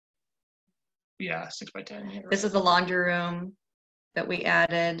 Yeah, 6 by 10. Yeah, right. This is the laundry room that we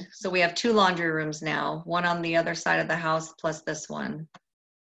added. So we have 2 laundry rooms now, one on the other side of the house plus this one.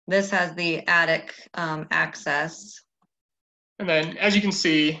 This has the attic access. And then, as you can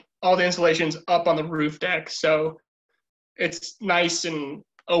see, all the insulation's up on the roof deck. So it's nice and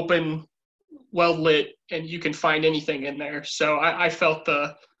open, well lit, and you can find anything in there. So I felt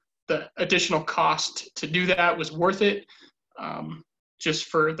the additional cost to do that was worth it, just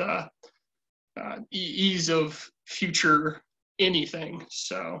for the ease of future anything.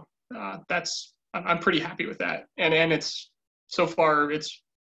 So I'm pretty happy with that. And so far it's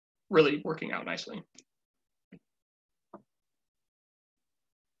really working out nicely.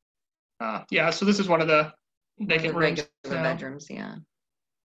 Yeah, so this is one of the vacant rooms. Regular bedrooms, yeah.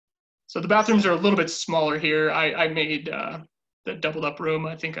 So the bathrooms are a little bit smaller here. I made the doubled up room,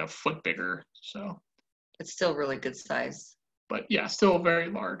 I think, a foot bigger. So it's still really good size. But yeah, still very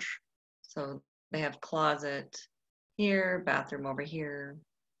large. So they have closet here, bathroom over here.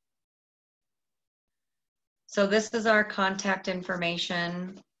 So this is our contact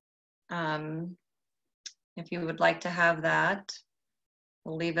information. If you would like to have that,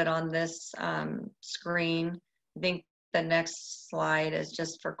 we'll leave it on this screen. I think the next slide is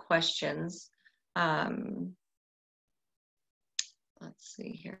just for questions. Let's see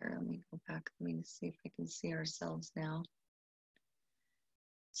here, let me go back, let me see if we can see ourselves now.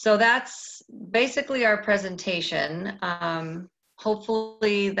 So that's basically our presentation.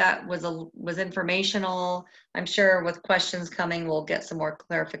 Hopefully that was informational. I'm sure with questions coming, we'll get some more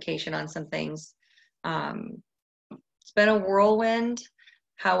clarification on some things. It's been a whirlwind.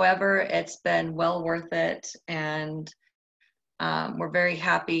 However, it's been well worth it. And we're very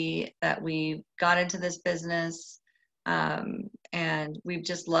happy that we got into this business. And we've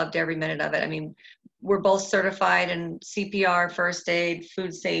just loved every minute of it. I mean, we're both certified in CPR, first aid,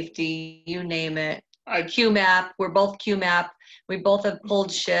 food safety, you name it. QMAP, we're both QMAP. We both have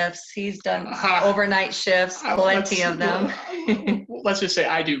pulled shifts. He's done overnight shifts, plenty of them. Let's just say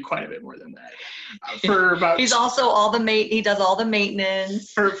I do quite a bit more than that. For about he does all the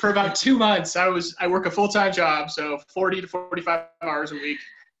maintenance. For about 2 months, I work a full-time job, so 40 to 45 hours a week,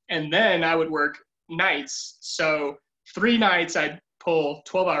 and then I would work nights. So 3 nights I'd pull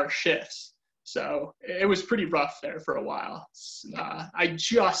 12-hour shifts. So it was pretty rough there for a while. I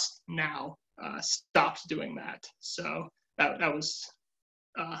just now stopped doing that. So that was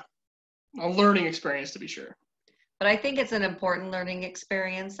a learning experience, to be sure. But I think it's an important learning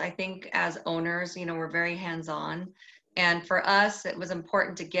experience. I think as owners, you know, we're very hands-on. And for us, it was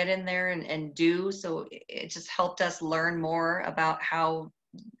important to get in there and do. So it just helped us learn more about how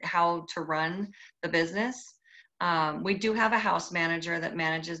to run the business. We do have a house manager that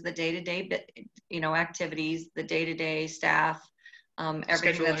manages the day-to-day, activities, the day-to-day staff,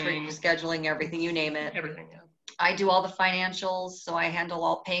 everything that's scheduling, everything, you name it. Everything, yeah. I do all the financials, so I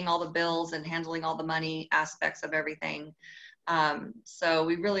handle paying all the bills and handling all the money aspects of everything. So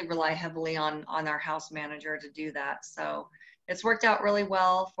we really rely heavily on our house manager to do that. So it's worked out really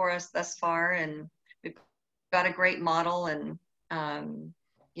well for us thus far, and we've got a great model. And I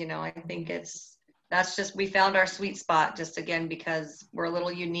think we found our sweet spot, just again because we're a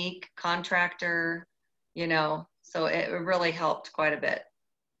little unique contractor, so it really helped quite a bit.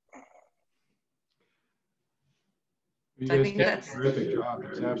 You So I guys think did a that's terrific job.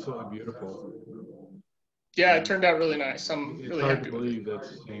 It's absolutely beautiful. Yeah, it turned out really nice. I'm It's really hard happy to with it. believe that's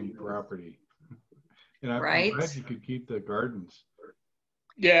the same property. And I'm Right? glad you could keep the gardens.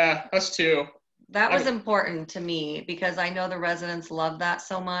 Yeah, us too. That was important to me because I know the residents love that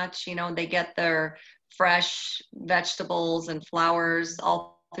so much. They get their fresh vegetables and flowers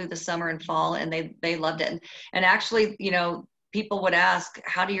all through the summer and fall, and they loved it. And actually, people would ask,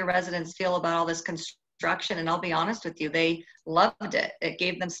 how do your residents feel about all this construction? And I'll be honest with you, they loved it. It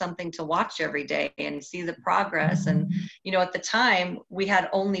gave them something to watch every day and see the progress. And, at the time, we had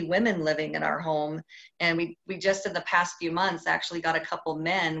only women living in our home. And we just in the past few months actually got a couple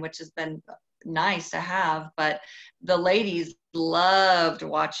men, which has been nice to have, but the ladies loved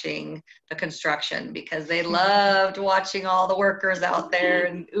watching the construction because they loved watching all the workers out there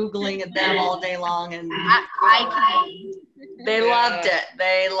and oogling at them all day long. And they loved it.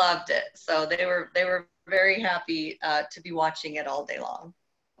 They loved it. So they were very happy to be watching it all day long.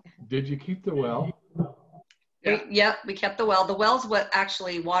 Did you keep the well? Yeah. We kept the well. The well's what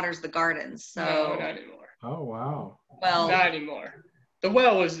actually waters the gardens. So No, not anymore. Oh, wow. well, Not anymore. The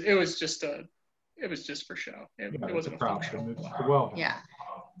well was just for show. It Yeah, it's wasn't a a problem. function It's well. the well. yeah.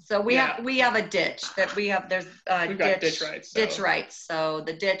 So we have a ditch that there's We've got ditch rights, so- ditch rights. So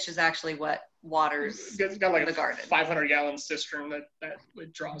the ditch is actually what waters It's got like the a garden. 500-gallon cistern that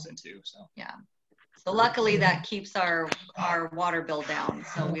it draws into. So So luckily that keeps our water bill down,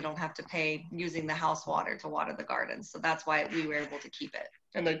 so we don't have to pay using the house water to water the gardens. So that's why we were able to keep it.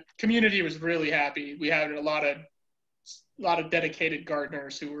 and the community was really happy. We had a lot of dedicated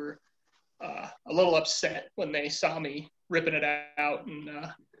gardeners who were a little upset when they saw me ripping it out and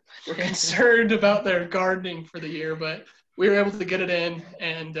were concerned about their gardening for the year, but we were able to get it in,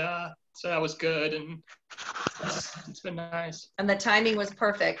 and so that was good, and it's been nice. And the timing was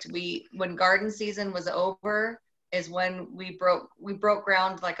perfect. When garden season was over is when we broke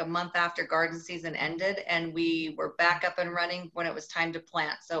ground like a month after garden season ended, and we were back up and running when it was time to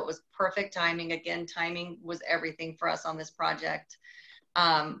plant. So it was perfect timing. Again, timing was everything for us on this project.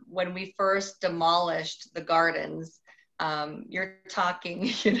 When we first demolished the gardens, you're talking,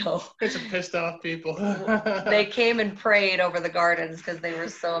 It's some pissed off people. they came and prayed over the gardens because they were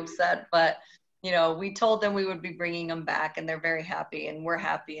so upset. But, we told them we would be bringing them back, and they're very happy, and we're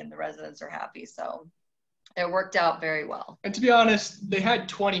happy, and the residents are happy. So it worked out very well. And to be honest, they had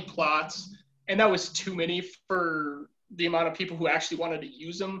 20 plots, and that was too many for the amount of people who actually wanted to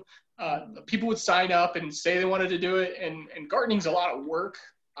use them. People would sign up and say they wanted to do it, and gardening's a lot of work,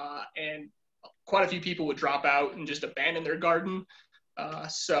 and quite a few people would drop out and just abandon their garden.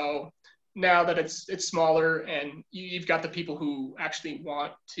 So now that it's smaller, and you've got the people who actually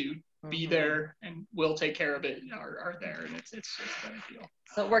want to be there and will take care of it are there, and it's a better deal.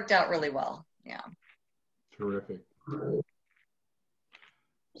 So it worked out really well. Yeah. Terrific.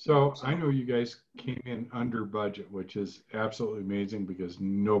 So I know you guys came in under budget, which is absolutely amazing because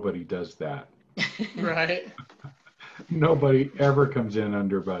nobody does that. Right. Nobody ever comes in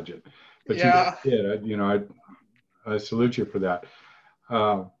under budget. But Yeah. you guys did. I salute you for that.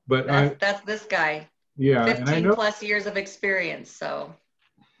 But That's this guy. yeah, and I 15 know. plus years of experience. So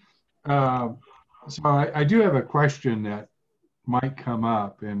So I do have a question that might come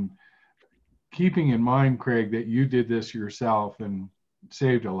up, and keeping in mind, Craig, that you did this yourself and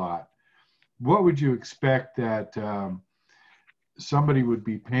saved a lot. What would you expect that somebody would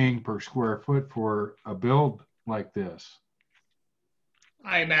be paying per square foot for a build like this?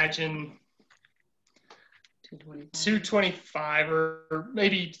 I imagine 225 or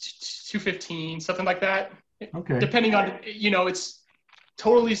maybe 215, something like that. Okay. Depending on, it's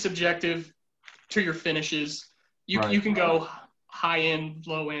totally subjective to your finishes. You Right. you can go high end,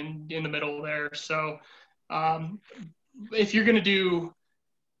 low end, in the middle there. So if you're going to do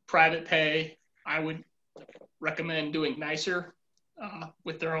private pay, I would recommend doing nicer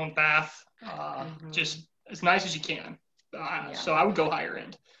with their own bath, just as nice as you can. So I would go higher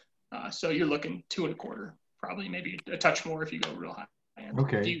end. So you're looking 2.25, probably maybe a touch more if you go real high end.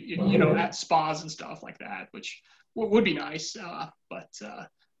 Okay. At spas and stuff like that, which would be nice. But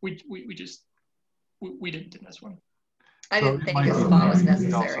we didn't in this one. I didn't it think might a be spa was nice to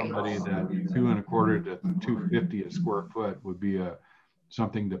tell necessary. somebody that 2.25 to 250 a square foot would be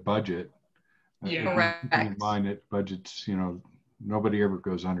something to budget. Yeah. Keeping in mind that budgets, nobody ever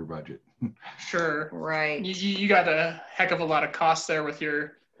goes under budget. Sure. Right. You got a heck of a lot of costs there with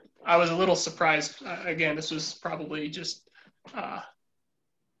your. I was a little surprised. Again, this was probably just a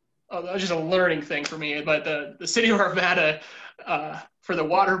learning thing for me. But the city of Arvada, for the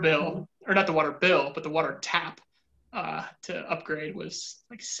water bill, or not the water bill, but the water tap to upgrade was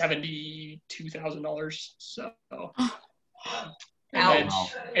like $72,000. So. Ouch.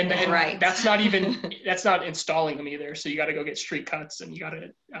 And then Right. that's not installing them either. So you got to go get street cuts, and you got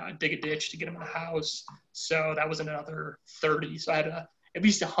to dig a ditch to get them in the house. So that was another 30. So I had at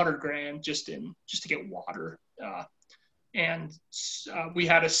least $100,000 just to get water. And we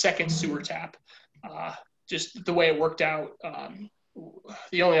had a second sewer tap. Just the way it worked out,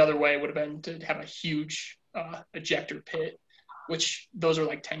 the only other way would have been to have a huge ejector pit, which those are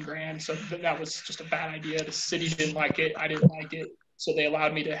like $10,000. So that was just a bad idea. The city didn't like it. I didn't like it. So they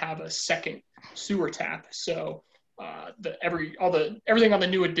allowed me to have a second sewer tap. So everything on the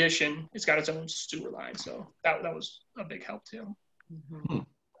new addition, it's got its own sewer line. So that was a big help too.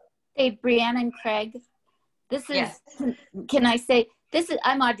 Hey, Brianna and Craig, this is, Yes. can I say,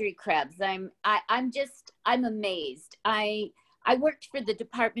 I'm Audrey Krebs. I'm amazed. I worked for the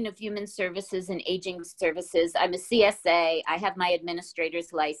Department of Human Services and Aging Services. I'm a CSA. I have my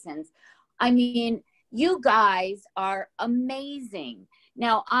administrator's license. I mean, you guys are amazing.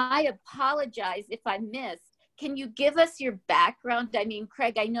 Now, I apologize if I missed. can you give us your background? I mean,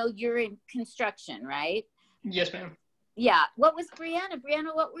 Craig, I know you're in construction, right? Yes, ma'am. Yeah. What was Brianna?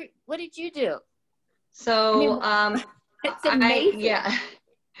 Brianna, what did you do? So, It's amazing.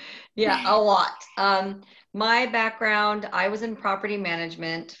 yeah, a lot. My background, I was in property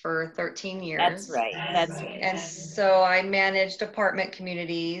management for 13 years. That's right. And so I managed apartment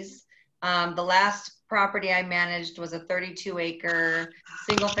communities. The last property I managed was a 32-acre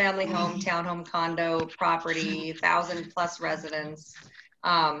single family home, townhome condo property, 1,000+ residents.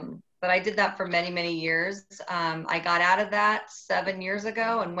 But I did that for many, many years. I got out of that 7 years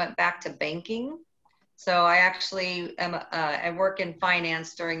ago and went back to banking. So I actually I work in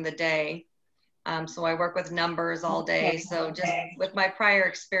finance during the day. So I work with numbers all day. So just with my prior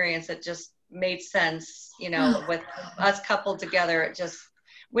experience, it just made sense, you know, with us coupled together.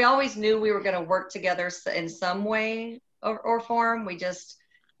 We always knew we were going to work together in some way or form.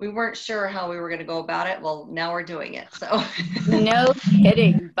 We weren't sure how we were going to go about it. Well, now we're doing it. So no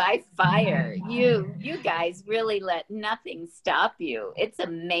kidding, by fire. You guys really let nothing stop you. It's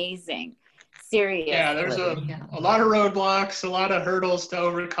amazing. Seriously. Yeah, there's a lot of roadblocks, a lot of hurdles to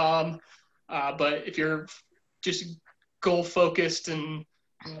overcome. But if you're just goal focused and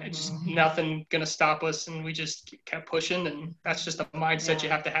just nothing gonna stop us, and we just kept pushing, and that's just a mindset you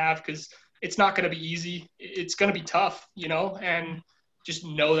have to have, because it's not gonna be easy. It's gonna be tough, you know, and just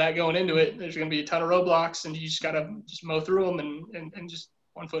know that going into it, there's gonna be a ton of roadblocks, and you just gotta just mow through them and just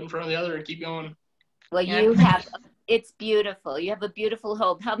one foot in front of the other and keep going. Well, it's beautiful. You have a beautiful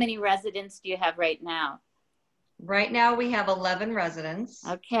home. How many residents do you have right now? right now we have 11 residents.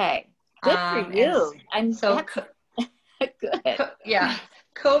 Okay. Good for you. Good. Yeah.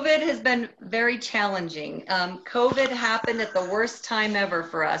 COVID has been very challenging. COVID happened at the worst time ever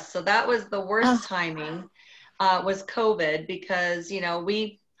for us. So that was the worst timing, was COVID, because, you know,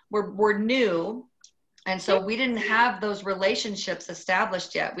 we're new. And so we didn't have those relationships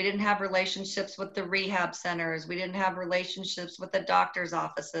established yet. We didn't have relationships with the rehab centers. We didn't have relationships with the doctor's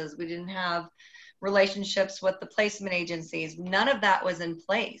offices. We didn't have relationships with the placement agencies. None of that was in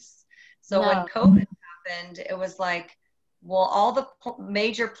place. So when COVID happened, it was like, well, all the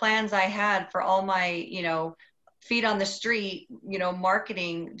major plans I had for all my, you know, feet on the street, you know,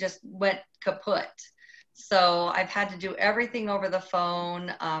 marketing just went kaput. So I've had to do everything over the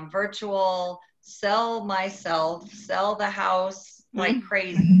phone, virtual, sell myself, sell the house like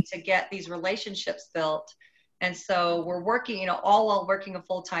crazy to get these relationships built. And so we're working, you know, all while working a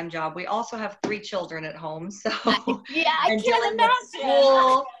full-time job. We also have 3 children at home. So yeah, I can't imagine.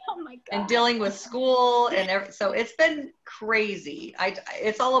 School, oh my God. And dealing with school and so it's been crazy.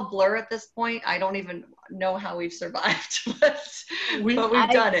 It's all a blur at this point. I don't even know how we've survived, but we've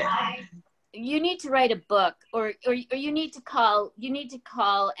done it. You need to write a book, or you need to call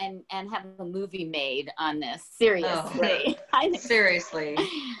and have a movie made on this. Seriously. Seriously.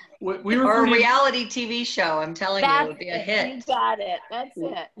 Or a reality TV show. I'm telling you, it would be a hit. You got it. That's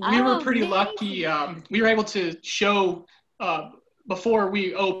it. We were pretty lucky. We were able to show, before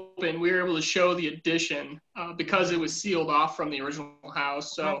we opened, we were able to show the addition because it was sealed off from the original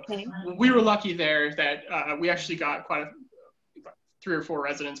house. So we were lucky there that we actually got quite 3 or 4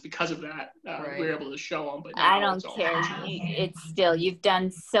 residents because of that. We were able to show them. But I don't care. It's still, you've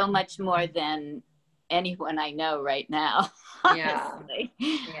done so much more than anyone I know right now. Honestly.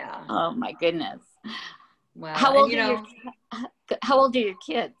 Yeah. Oh my goodness. Well, how old are your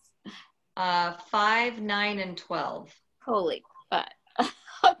kids? 5, 9, and 12. Holy fuck.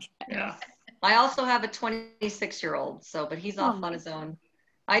 Okay. Yeah. I also have a 26-year-old, but he's off on his own.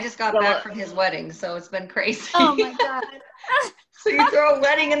 I just got back from his wedding, so it's been crazy. Oh my God. So you throw a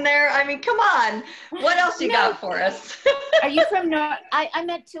wedding in there? I mean, come on. What else you got for us? Are you from North? I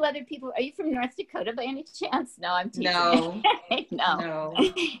met 2 other people. Are you from North Dakota by any chance? No, I'm teasing. No.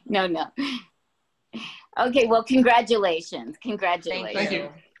 Okay, well, congratulations. Thank you.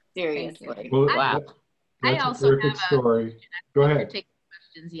 Seriously. Well, wow. That's I also a terrific have story. Go ahead. Take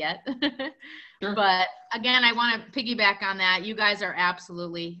questions yet. Sure. But again, I want to piggyback on that. You guys are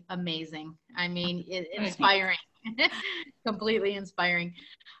absolutely amazing. I mean, inspiring. Completely inspiring.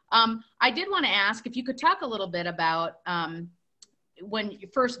 I did want to ask if you could talk a little bit about when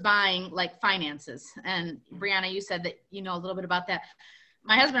you're first buying, like, finances. And Brianna, you said that you know a little bit about that.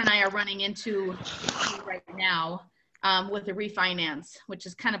 My husband and I are running into right now with a refinance, which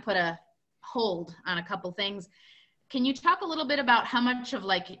has kind of put a hold on a couple things. Can you talk a little bit about how much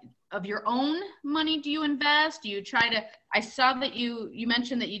of your own money do you invest? Do you try to, I saw that you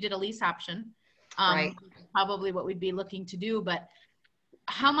mentioned that you did a lease option. Right. Probably what we'd be looking to do, but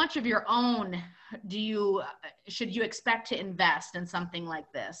how much of your own should you expect to invest in something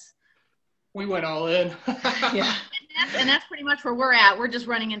like this? we went all in. Yeah. And that's pretty much where we're at. We're just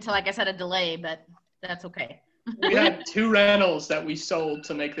running into, like I said, a delay, but that's okay. We had 2 rentals that we sold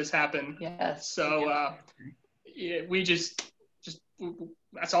to make this happen. Yes. So yeah, we just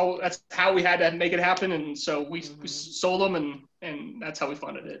that's how we had to make it happen, and so we sold them, and that's how we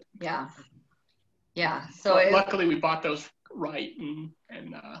funded it. Yeah. Yeah. So luckily we bought those right and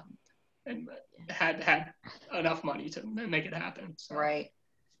had enough money to make it happen. So. Right.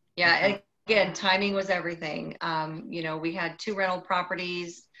 Yeah. Again, timing was everything. You know, we had 2 rental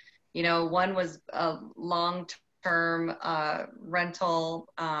properties. You know, one was a long-term rental,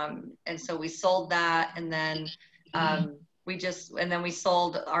 and so we sold that, and then we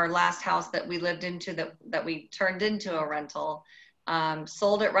sold our last house that we lived into that we turned into a rental.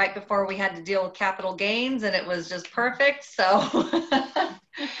 Sold it right before we had to deal with capital gains, and it was just perfect. So,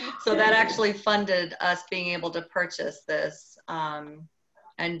 so that actually funded us being able to purchase this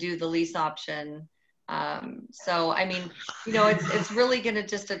and do the lease option. So, I mean, you know, it's really going to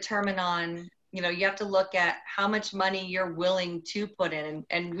just determine on, you know, you have to look at how much money you're willing to put in.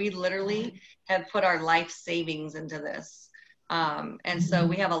 And we literally have put our life savings into this. And so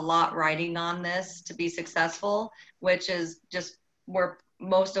we have a lot riding on this to be successful, which is just where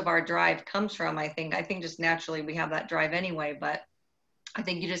most of our drive comes from. I think just naturally we have that drive anyway, but I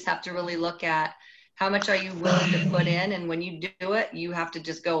think you just have to really look at how much are you willing to put in, and when you do it, you have to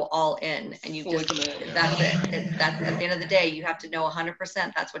just go all in, and you just, that's it. That's at the end of the day, you have to know 100%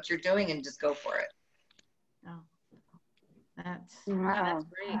 that's what you're doing, and just go for it. Oh, that's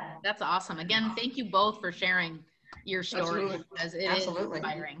great. That's awesome. Again, thank you both for sharing your story, as it is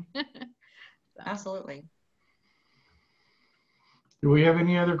inspiring. Absolutely. Do we have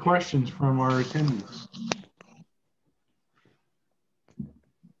any other questions from our attendees?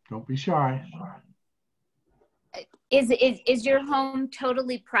 Don't be shy. Is your home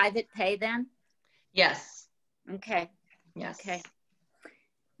totally private pay then? Yes. Okay. Yes. Okay.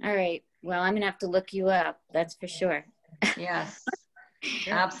 All right. Well, I'm gonna have to look you up. That's for sure. Yes.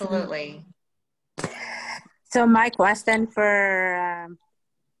 Absolutely. So my question for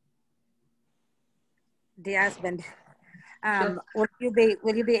the husband, Sure. will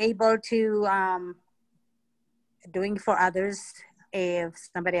you be able to doing for others if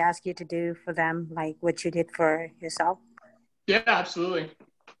somebody asks you to do for them like what you did for yourself? Yeah, absolutely.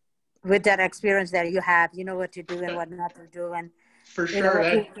 With that experience that you have, you know what to do and what not to do, and for you know sure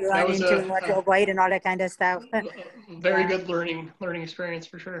what you run into, what to avoid, and all that kind of stuff. Very good learning experience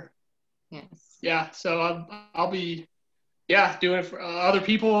for sure. Yes. Yeah. So I'll be doing it for other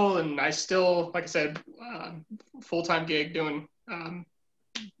people, and I still, like I said, full-time gig doing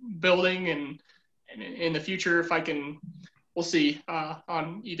building, and in the future, if I can, we'll see,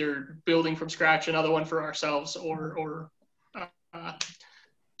 on either building from scratch another one for ourselves, or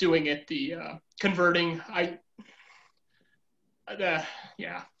doing it converting. I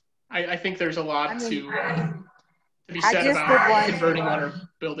think there's a lot to be said about converting one or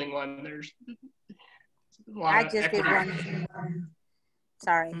building one. There's a lot of equity. Did one.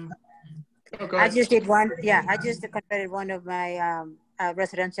 Sorry. Oh, go I ahead. just did one. Yeah, I just converted one of my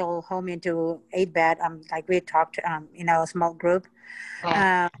residential home into 8-bed. Like we talked, in our small group.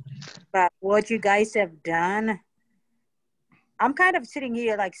 But what you guys have done, I'm kind of sitting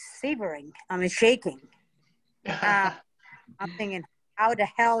here like shivering. I'm shaking. I'm thinking, how the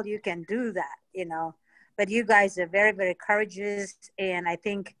hell you can do that, you know? But you guys are very, very courageous, and I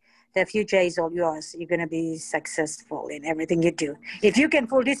think the future is all yours. You're going to be successful in everything you do. If you can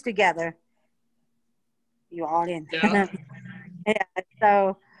pull this together, you're all in. Yeah. Yeah.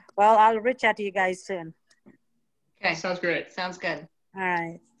 So, well, I'll reach out to you guys soon. Okay. Sounds great. Sounds good. All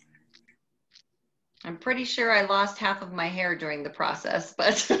right. I'm pretty sure I lost half of my hair during the process,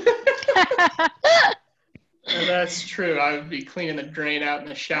 but. That's true. I would be cleaning the drain out in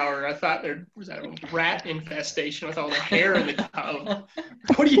the shower. I thought there was a rat infestation with all the hair in the tub.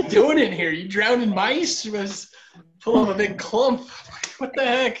 What are you doing in here? You drowning mice? It was full of a big clump. What the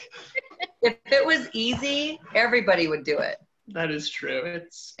heck? If it was easy, everybody would do it. That is true.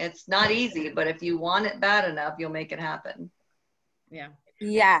 It's not easy, but if you want it bad enough, you'll make it happen. Yeah.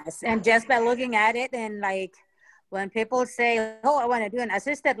 Yes. And just by looking at it, and like when people say, oh, I want to do an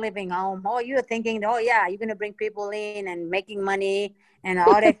assisted living home, oh, you're thinking, oh, yeah, you're going to bring people in and making money and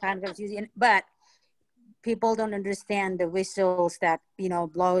all that kind of stuff. But people don't understand the whistles that, you know,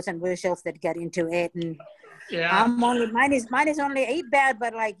 blows and whistles that get into it. And yeah, mine is only 8-bed,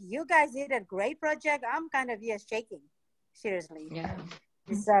 but like you guys did a great project. I'm kind of shaking, seriously. Yeah.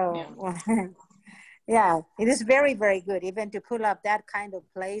 So, yeah, it is very, very good. Even to pull up that kind of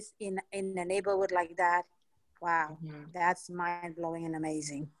place in a neighborhood like that. Wow, that's mind blowing and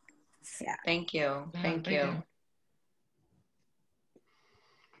amazing. Yeah. Thank you. Yeah, Thank you.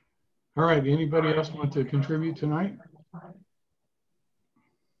 All right, anybody else want to contribute tonight?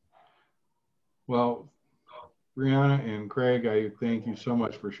 Well, Brianna and Craig, I thank you so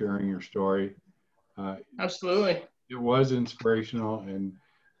much for sharing your story. Absolutely. It was inspirational, and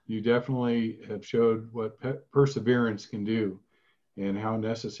you definitely have showed what perseverance can do and how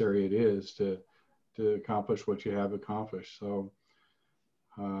necessary it is to accomplish what you have accomplished. So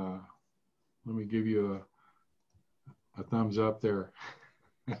let me give you a thumbs up there.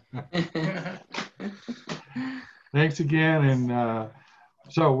 Thanks again. And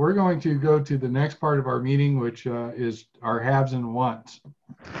so we're going to go to the next part of our meeting, which is our haves and wants.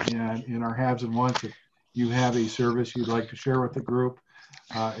 And in our haves and wants, if you have a service you'd like to share with the group,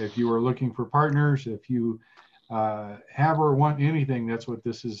 if you are looking for partners, if you have or want anything, that's what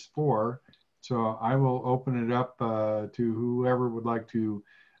this is for. So I will open it up to whoever would like to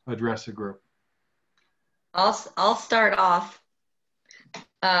address the group. I'll start off.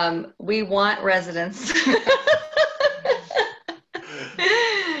 We want residents.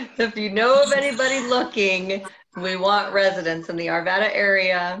 If you know of anybody looking, we want residents in the Arvada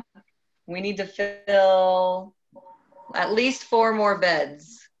area. We need to fill at least 4 more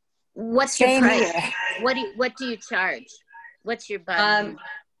beds. What's your Same price? here. What do you charge? What's your budget?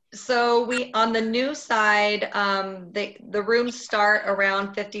 So we, on the new side, the rooms start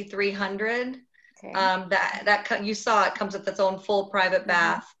around 5,300. Okay. That you saw it comes with its own full private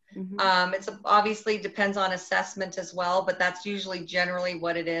bath. Mhm. It's obviously depends on assessment as well, but that's usually generally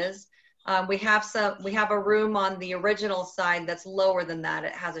what it is. We have a room on the original side that's lower than that.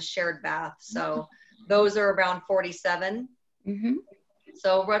 It has a shared bath. So those are around 47. Mhm.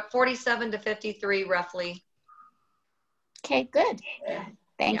 So we're at 47 to 53 roughly. Okay, good.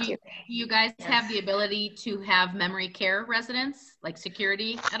 Thank you. Do you guys have the ability to have memory care residents, like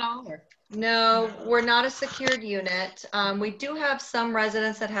security at all? Or? No, we're not a secured unit. We do have some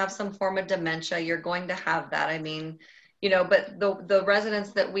residents that have some form of dementia. You're going to have that. I mean, you know, but the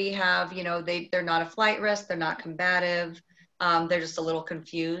residents that we have, you know, they're not a flight risk. They're not combative. They're just a little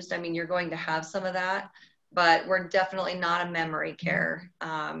confused. I mean, you're going to have some of that, but we're definitely not a memory care.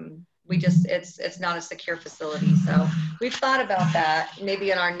 It's not a secure facility. So we've thought about that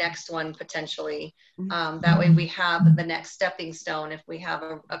maybe in our next one potentially. That way we have the next stepping stone. If we have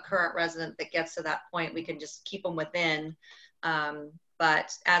a current resident that gets to that point, we can just keep them within.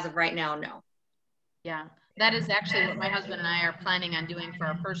 But as of right now, no. Yeah, that is actually what my husband and I are planning on doing for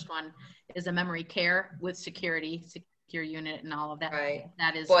our first one, is a memory care with security, secure unit and all of that. Right.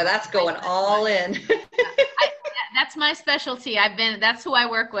 That is. Boy, that's going all in. That's my specialty. That's who I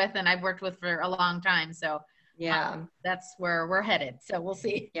work with, and I've worked with for a long time. So yeah, that's where we're headed. So we'll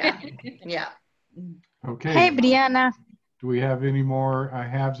see. Yeah. Yeah. Okay. Hey, Brianna. Do we have any more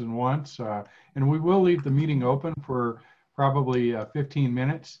haves and wants? And we will leave the meeting open for probably 15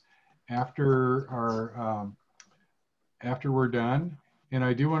 minutes after we're done. And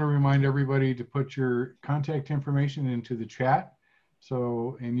I do want to remind everybody to put your contact information into the chat.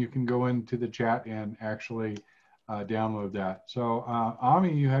 So, and you can go into the chat and actually download that. So,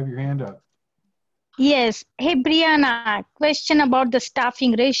 Ami, you have your hand up. Yes. Hey, Brianna, question about the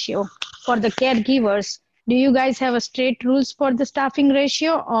staffing ratio for the caregivers. Do you guys have a straight rules for the staffing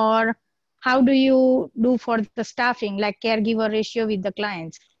ratio, or how do you do for the staffing, like caregiver ratio with the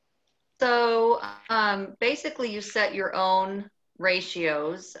clients? So basically you set your own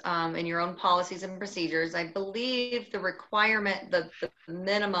ratios and your own policies and procedures. I believe the requirement, the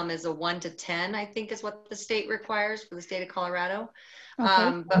minimum is a 1 to 10, I think is what the state requires for the state of Colorado.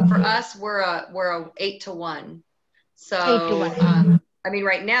 Okay. But for us, we're a 8 to 1. So 8 to 1. I mean,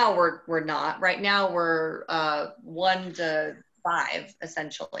 right now we're not. Right now we're 1 to 5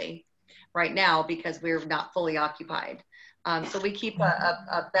 essentially. Right now because we're not fully occupied. So we keep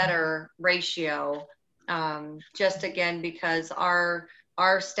a better ratio, just again because our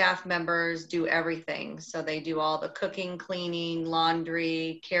staff members do everything. So they do all the cooking, cleaning,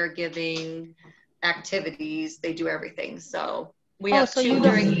 laundry, caregiving, activities. They do everything. So we have two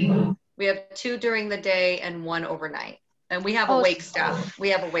during the day and 1 overnight. And we have a wake staff. We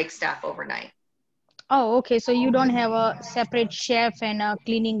have a wake staff overnight. Oh, okay. So you don't have a separate chef and a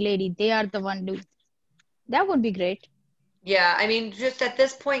cleaning lady. They are the one doing. That would be great. Yeah, I mean, just at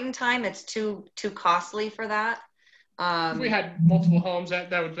this point in time, it's too costly for that. If we had multiple homes,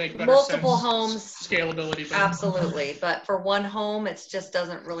 that would make better multiple sense. Homes, scalability. But absolutely, but for one home, it just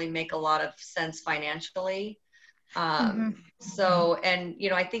doesn't really make a lot of sense financially. So, and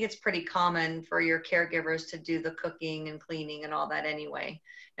you know, I think it's pretty common for your caregivers to do the cooking and cleaning and all that anyway.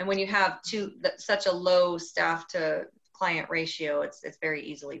 And when you have such a low staff to client ratio, it's very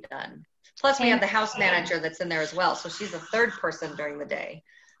easily done. Plus we have the house manager that's in there as well. So she's a third person during the day.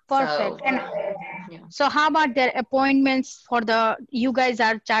 Perfect. So, And yeah. so how about their appointments for you guys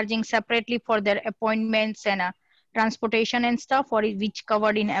are charging separately for their appointments and transportation and stuff, or is which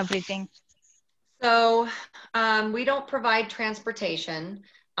covered in everything? So we don't provide transportation.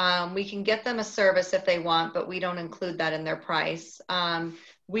 We can get them a service if they want, but we don't include that in their price.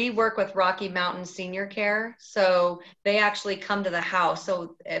 We work with Rocky Mountain Senior Care, so they actually come to the house.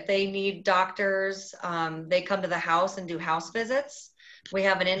 So if they need doctors, they come to the house and do house visits. We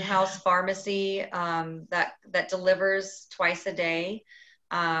have an in-house pharmacy that delivers twice a day.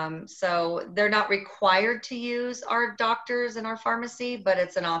 So they're not required to use our doctors in our pharmacy, but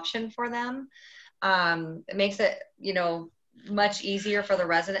it's an option for them. It makes it, much easier for the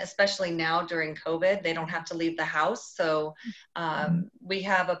resident, especially now during COVID. They don't have to leave the house. So we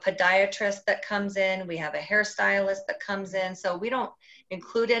have a podiatrist that comes in. We have a hairstylist that comes in. So we don't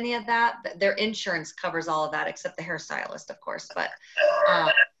include any of that. Their insurance covers all of that except the hairstylist, of course. But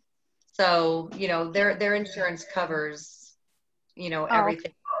so, their insurance covers,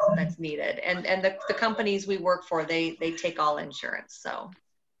 everything that's needed. And the companies we work for, they take all insurance. So.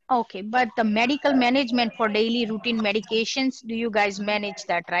 Okay, but the medical management for daily routine medications, do you guys manage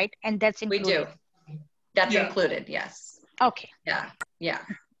that, right? And that's included? We do. That's included, yes. Okay. Yeah.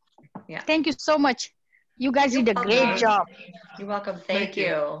 Thank you so much. You guys did a great job. You're welcome. Thank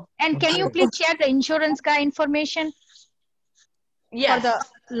you. And can you please share the insurance guy information? Yes. For the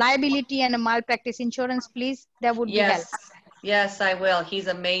liability and a malpractice insurance, please? That would be helpful. Yes, I will. He's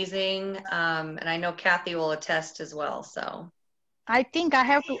amazing. And I know Kathy will attest as well, so. I think I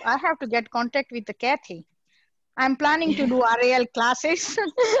have to get contact with the Kathy. I'm planning to do RAL classes.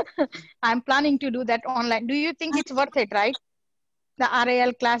 I'm planning to do that online. Do you think it's worth it, right? The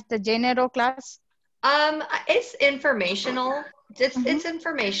RAL class, the Genero class? It's informational. It's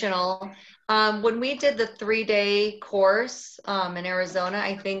informational. When we did the 3-day course in Arizona,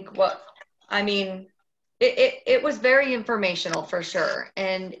 I think it was very informational for sure.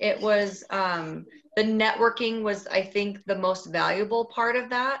 And it was, the networking was, I think, the most valuable part of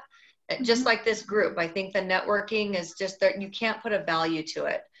that. Just like this group, I think the networking is just that you can't put a value to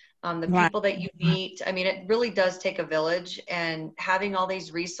it. The people that you meet, it really does take a village, and having all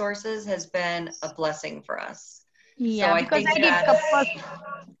these resources has been a blessing for us. Yeah, so because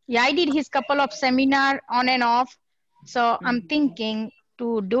I did his couple of seminar on and off. So I'm thinking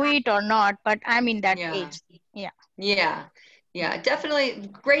to do it or not, but I'm in that age. Yeah, definitely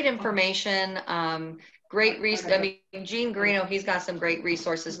great information. Great resource. Gene Garino, he's got some great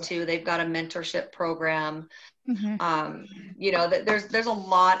resources too. They've got a mentorship program. There's a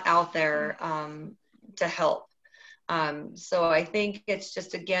lot out there to help. So I think it's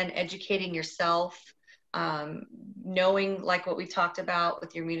just, again, educating yourself, knowing, like what we talked about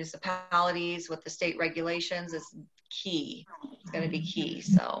with your municipalities, with the state regulations, is key. It's going to be key.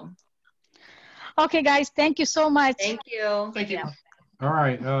 So. Okay, guys, thank you so much. Thank you. Thank you. All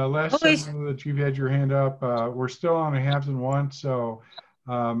right, Les, I know that you've had your hand up. We're still on a haves and wants, so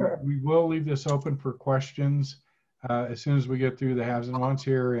we will leave this open for questions as soon as we get through the haves and wants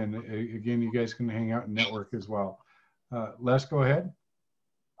here. And again, you guys can hang out and network as well. Les, go ahead.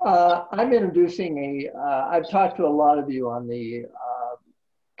 I'm introducing I've talked to a lot of you on the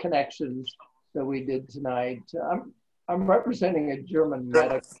connections that we did tonight. I'm representing a German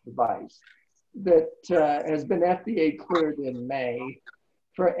medical device that has been FDA cleared in May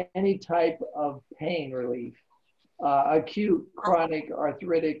for any type of pain relief, acute, chronic,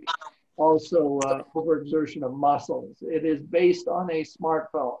 arthritic, also overexertion of muscles. It is based on a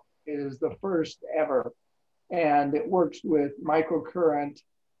smartphone. It is the first ever, and it works with microcurrent,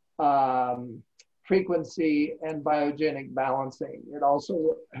 frequency, and biogenic balancing. It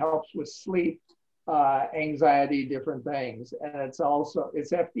also helps with sleep, anxiety, different things. And it's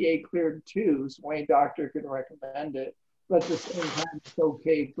FDA cleared too, so any doctor can recommend it, but at the same time, it's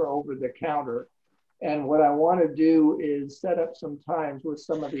okay for over the counter. And what I want to do is set up some times with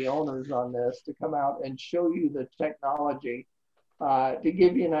some of the owners on this to come out and show you the technology. To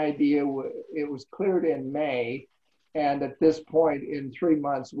give you an idea, it was cleared in May, and at this point in 3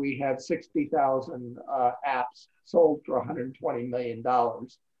 months, we have 60,000 apps sold for $120 million.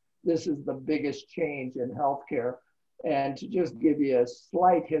 This is the biggest change in healthcare. And to just give you a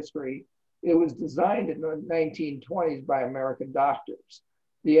slight history, it was designed in the 1920s by American doctors.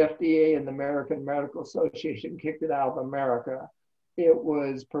 The FDA and the American Medical Association kicked it out of America. It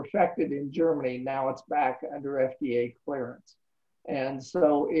was perfected in Germany. Now it's back under FDA clearance. And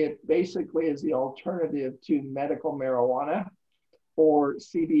so it basically is the alternative to medical marijuana or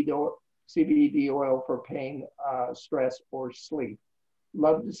CBD oil for pain, stress, or sleep.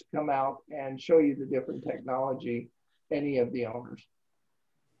 Love to come out and show you the different technology, any of the owners.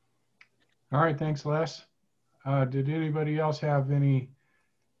 All right, thanks, Les. Did anybody else have any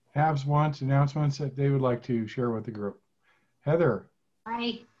haves, wants, announcements that they would like to share with the group? Heather.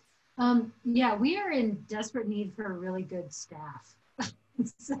 Hi. Yeah, we are in desperate need for really good staff.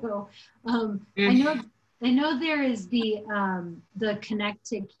 So I know there is the Connect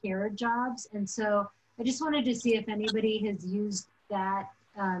to Care jobs, and so I just wanted to see if anybody has used that,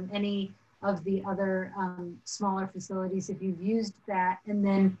 any of the other smaller facilities, if you've used that, and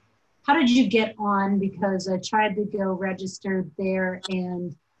then how did you get on? Because I tried to go register there,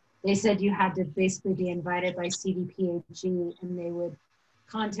 and they said you had to basically be invited by CDPHE, and they would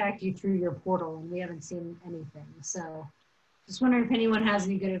contact you through your portal, and we haven't seen anything. So just wondering if anyone has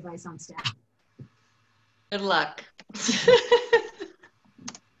any good advice on staff. Good luck. You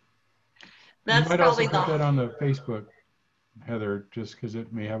That's might probably also put that on the Facebook, Heather, just because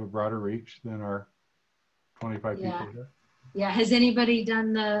it may have a broader reach than our 25 people here. Yeah, has anybody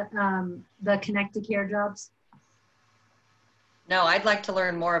done the Connect to Care jobs? No, I'd like to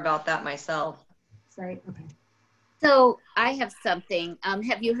learn more about that myself. Right, okay. So I have something.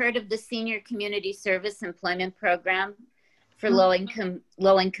 Have you heard of the Senior Community Service Employment Program for low-income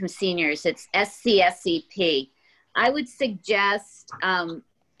seniors? It's SCSEP. I would suggest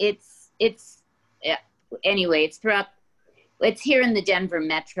anyway, it's here in the Denver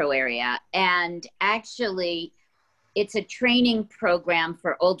metro area, and actually it's a training program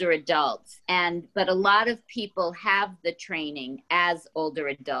for older adults, but a lot of people have the training as older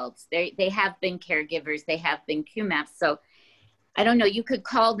adults. They have been caregivers, they have been QMAPs. So I don't know, you could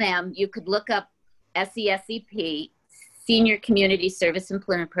call them, you could look up SCSEP, Senior Community Service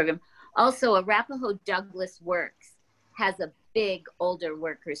Employment Program. Also, Arapahoe Douglas Works has a big older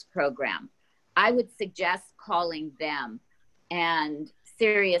workers program. I would suggest calling them and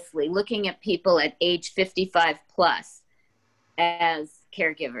seriously looking at people at age 55 plus as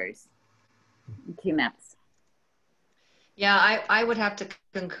caregivers, QMAPs. Yeah, I would have to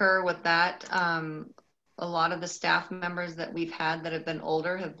concur with that. A lot of the staff members that we've had that have been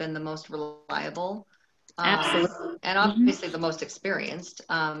older have been the most reliable. Absolutely. And obviously the most experienced.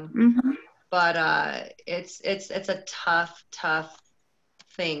 But it's a tough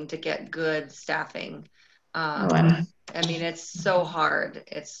thing to get good staffing. I mean, it's so hard.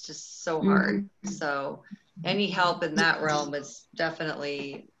 It's just so hard. So any help in that realm is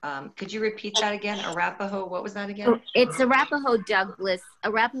definitely, could you repeat that again? Arapahoe, what was that again? It's Arapahoe Douglas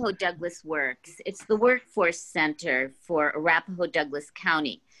Works. It's the workforce center for Arapahoe Douglas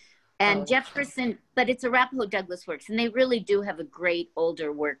County. And Jefferson, but it's Arapahoe Douglas Works, and they really do have a great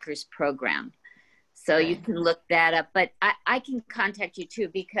older workers program. So you can look that up, but I can contact you too,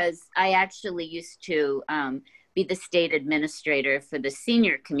 because I actually used to be the state administrator for the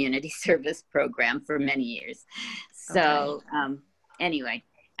Senior Community Service Program for many years. So anyway,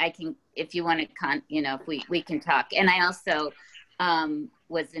 I can, if you want to, if we can talk. And I also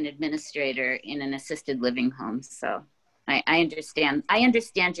was an administrator in an assisted living home. So I understand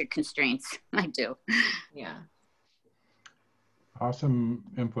your constraints. I do. Yeah. Awesome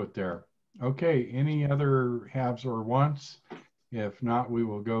input there. Okay, any other haves or wants? If not, we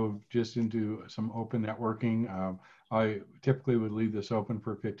will go just into some open networking. I typically would leave this open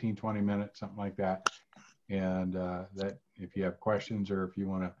for 15, 20 minutes, something like that. And that if you have questions or if you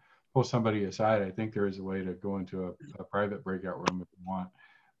want to pull somebody aside, I think there is a way to go into a private breakout room if you want.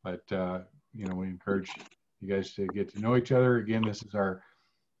 But, we encourage you guys to get to know each other. Again, this is our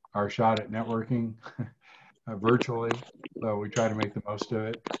shot at networking virtually. So we try to make the most of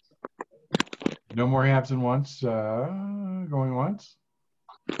it. No more haves than wants. Going once,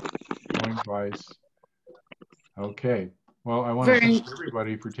 going twice. Okay. Well, I want to thank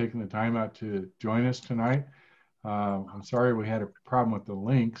everybody for taking the time out to join us tonight. I'm sorry we had a problem with the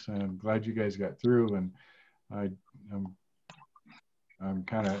links, and I'm glad you guys got through. And I'm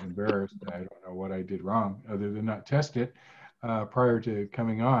kind of embarrassed. I don't know what I did wrong, other than not test it prior to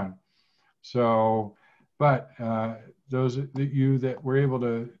coming on. So, but those of you that were able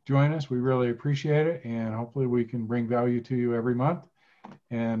to join us, we really appreciate it, and hopefully we can bring value to you every month.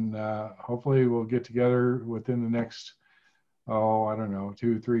 And hopefully we'll get together within the next, I don't know,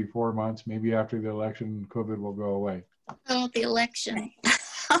 2, 3, 4 months, maybe after the election, COVID will go away. Oh, the election.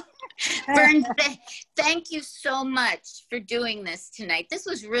 Vern, thank you so much for doing this tonight. This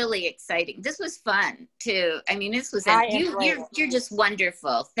was really exciting. This was fun too. I mean, this was, you're just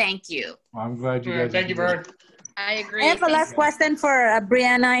wonderful. Thank you. Well, I'm glad you guys. Thank you, Vern. I agree. I have a last question for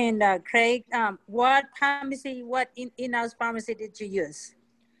Brianna and Craig. What in-house pharmacy did you use?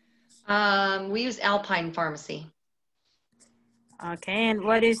 We use Alpine Pharmacy. Okay, and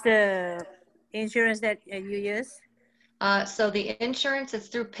what is the insurance that you use? So the insurance is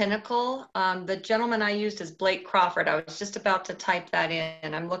through Pinnacle. The gentleman I used is Blake Crawford. I was just about to type that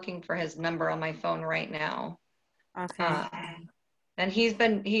in. I'm looking for his number on my phone right now. Okay. And he's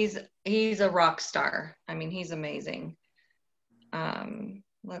a rock star. I mean, he's amazing.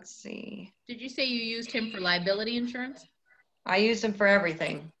 Let's see. Did you say you used him for liability insurance? I used him for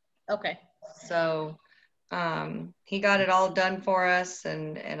everything. Okay. So he got it all done for us,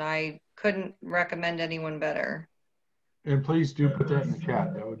 and I couldn't recommend anyone better. And please do put that in the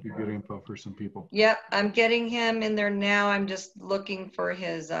chat. That would be good info for some people. Yep, I'm getting him in there now. I'm just looking for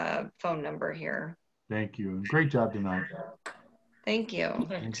his phone number here. Thank you. And great job tonight. Thank you.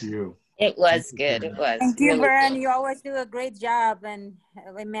 Thank you. It was good. It was. Thank you, really Brian. good. You always do a great job. And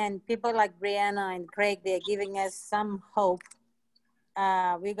man, people like Brianna and Craig, they're giving us some hope.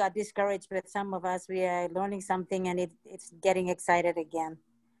 We got discouraged with some of us. We are learning something, and it's getting excited again.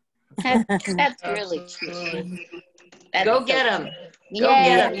 That's really true. Go get him. Go Yeah.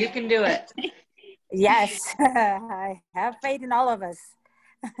 get him. You can do it. Yes, I have faith in all of us.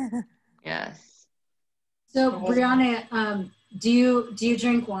 Yes. So Brianna, do you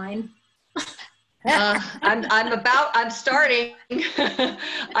drink wine? I'm starting.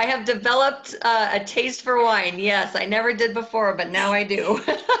 I have developed a taste for wine. Yes, I never did before, but now I do.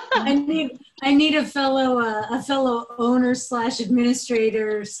 I need a fellow owner /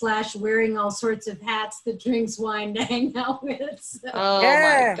 administrator / wearing all sorts of hats that drinks wine to hang out with. So. Oh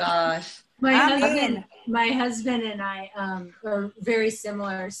Yeah. my gosh. My husband and I are very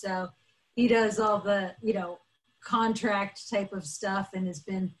similar. So he does all the contract type of stuff and has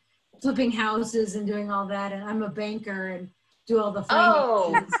been flipping houses and doing all that. And I'm a banker and do all the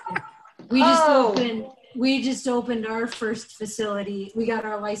finances. We just opened our first facility. We got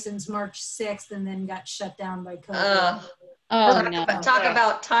our license March 6th and then got shut down by COVID. Talk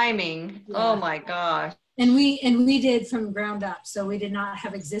about timing. Yeah. Oh my gosh. And we did from ground up. So we did not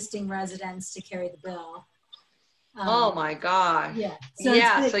have existing residents to carry the bill. Oh my gosh.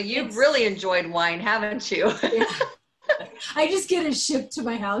 Yeah. So you've really enjoyed wine, haven't you? Yeah. I just get it shipped to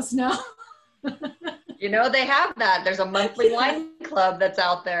my house now. They have that. There's a monthly wine club that's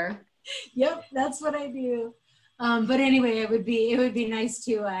out there. Yep, that's what I do. But anyway, it would be nice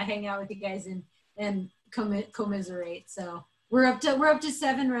to hang out with you guys and commiserate. So we're up to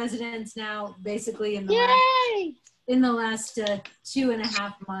 7 residents now, basically in the last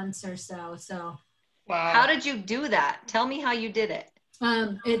 2.5 months or so. So Wow. How did you do that? Tell me how you did it.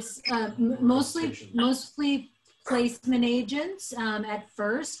 It's mostly placement agents at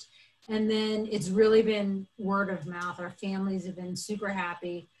first, and then it's really been word of mouth. Our families have been super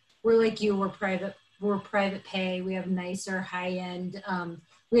happy. We're like you. We're private pay. We have nicer, high end.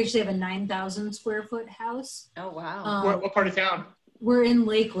 We actually have a 9,000 square foot house. Oh wow! What part of town? We're in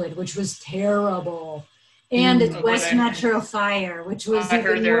Lakewood, which was terrible, and it's West Metro Fire, which was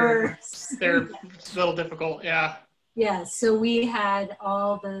even worse. They're a little difficult. Yeah. Yeah. So we had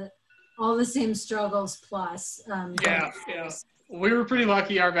all the same struggles plus. Yeah. We were pretty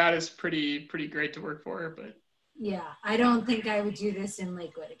lucky. Our vat is pretty great to work for, but. Yeah, I don't think I would do this in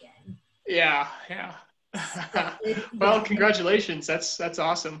Lakewood again. Yeah. Well, congratulations. That's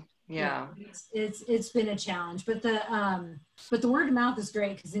awesome. Yeah. It's been a challenge, but the word of mouth is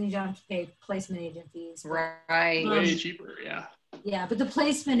great because then you don't have to pay placement agent fees. Right. Way cheaper. Yeah. Yeah, but the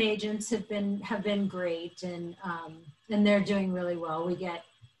placement agents have been great, and they're doing really well. We get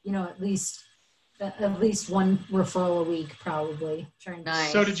at least one referral a week probably.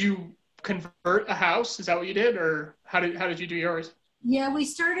 Nice. So did you convert a house? Is that what you did, or how did you do yours? Yeah, we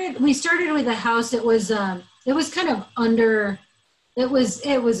started with a house. It was kind of under. It was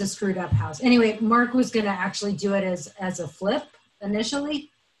a screwed up house. Anyway, Mark was going to actually do it as a flip initially,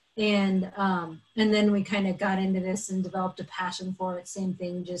 and then we kind of got into this and developed a passion for it. Same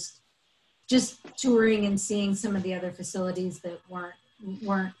thing, just touring and seeing some of the other facilities that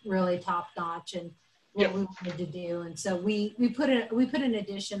weren't really top notch and what we wanted to do. And so we put an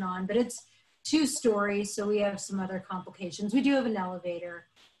addition on, but it's 2 stories, so we have some other complications. We do have an elevator,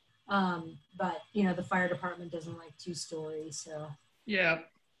 but the fire department doesn't like 2 stories, so. Yeah.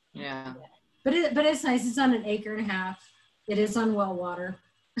 But it's nice. It's on an 1.5 acres. It is on well water.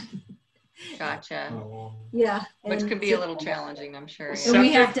 Gotcha. Yeah. Which can be a little challenging, I'm sure. So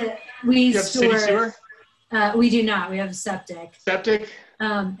we have city sewer? We do not. We have septic. Septic?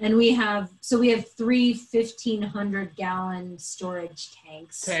 And we have 3 1,500 gallon storage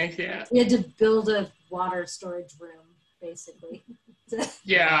tanks. Yeah. We had to build a water storage room, basically.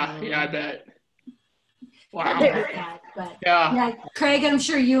 Yeah, I bet. Wow. But Yeah. yeah, Craig, I'm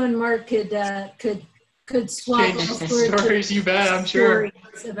sure you and Mark could swap Change all sorts of stories, you bet, I'm sure.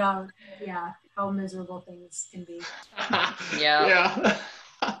 stories about how miserable things can be. Yeah.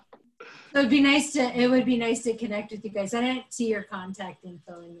 So it would be nice to connect with you guys. I didn't see your contact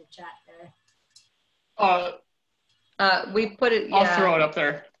info in the chat there. We put it. I'll throw it up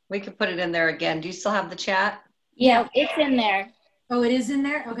there. We could put it in there again. Do you still have the chat? Yeah, it's in there. Oh, it is in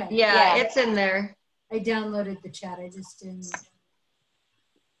there? Okay. Yeah, it's in there. I downloaded the chat. I just didn't.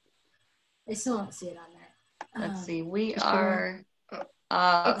 I still don't see it on there. Let's see. We are.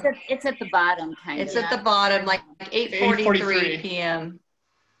 It's at the bottom, kind of. It's at the bottom, like 8:43 p.m.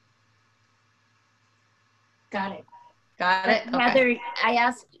 Got it. Got it. Heather, I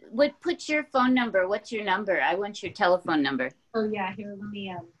asked, put your phone number. What's your number? I want your telephone number. Oh yeah, here, let me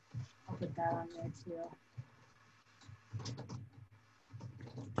I'll put that on there too.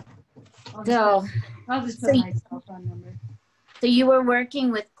 I'll just put my cell phone number. So you were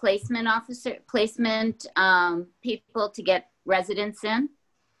working with placement people to get residents in?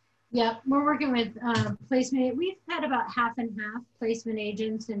 Yeah, we're working with placement. We've had about half and half placement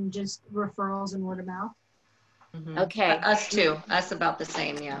agents and just referrals and word of mouth. Mm-hmm. Okay. Us too. Us about the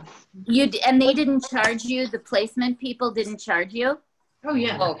same, yeah. And they didn't charge you? The placement people didn't charge you? Oh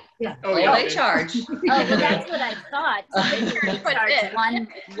yeah. Oh yeah. Oh yeah. They charge. Oh, well, that's what I thought. So they charge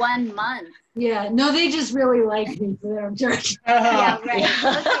one month. Yeah. No, they just really like me, so they don't charge. Yeah, right. Okay,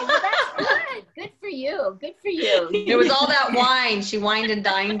 well that's good. Good for you. Good for you. It was all that wine. She wined and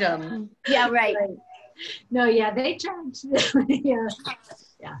dined them. Yeah, right. No, yeah, they charge. Yeah.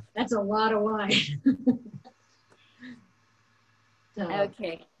 Yeah, that's a lot of wine. So.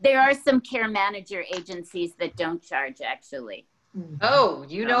 Okay. There are some care manager agencies that don't charge, actually. Oh,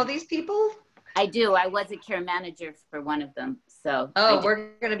 you know these people? I do. I was a care manager for one of them. So. Oh,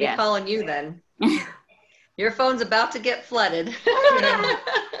 we're going to be calling you then. Your phone's about to get flooded.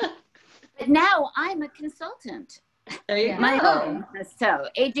 But now I'm a consultant. There you My go. own. So,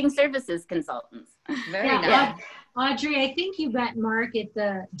 aging services consultants. Very nice. Audrey, I think you met Mark at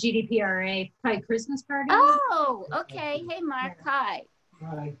the GDPRA probably Christmas party. Oh, okay. Hey, Mark. Hi.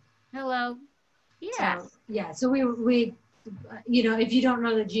 Hi. Hello. Yeah. So we, you know, if you don't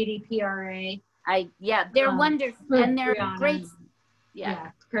know the GDPRA, they're wonderful and they're Brianna, great.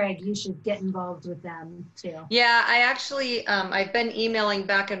 Yeah, Craig, you should get involved with them too. Yeah, I actually, I've been emailing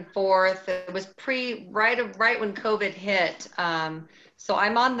back and forth. It was right when COVID hit. So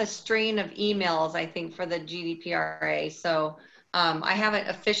I'm on the strain of emails, I think, for the GDPRA. So I haven't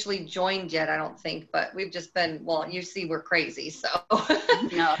officially joined yet, I don't think, but we've just been, well, you see we're crazy, so.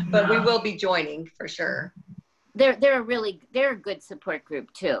 No. But we will be joining for sure. They're a good support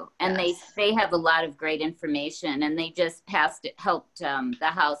group too. And they have a lot of great information, and they just helped the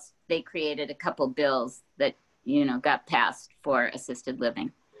House. They created a couple bills that, you know, got passed for assisted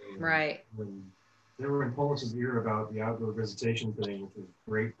living. Right. They were in Polish ear about the outdoor visitation thing, which was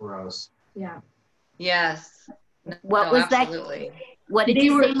great for us. Yeah. Yes. What was absolutely. that? What did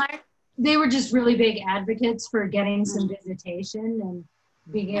you say, Mark? They were just really big advocates for getting some visitation and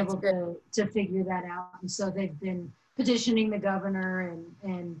being able to figure that out. And so they've been petitioning the governor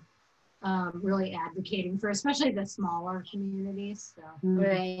and really advocating for especially the smaller communities. So.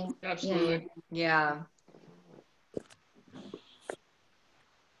 Right. Absolutely. Yeah.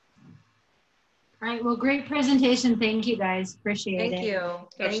 All right. Well, great presentation. Thank you guys. Appreciate it. Thank you.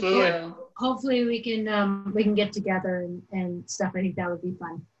 Absolutely. Thank you. Hopefully we can get together and stuff. I think that would be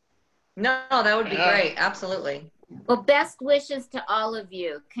fun. No, that would be great. Absolutely. Well, best wishes to all of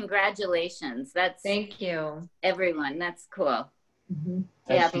you. Congratulations. Thank you. Everyone. That's cool. Mm-hmm.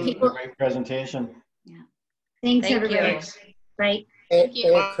 Yeah. Great presentation. Yeah. Thanks, Thank everybody. you. Right.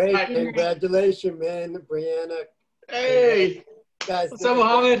 Hey, Craig, congratulations, man. Brianna. Hey. Guys, what's up,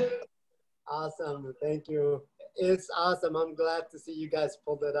 Mohammed? Awesome. Thank you. It's awesome. I'm glad to see you guys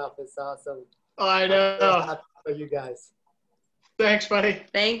pulled it off. It's awesome. I know. I'm happy for you guys. Thanks, buddy.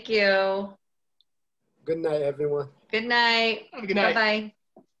 Thank you. Good night, everyone. Good night. Have a good night. Bye-bye.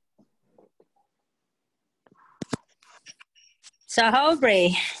 So,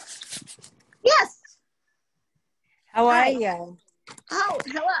 Aubrey, Yes. how Hi. are you? Oh,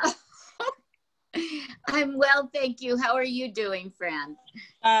 hello. I'm well, thank you. How are you doing, Fran?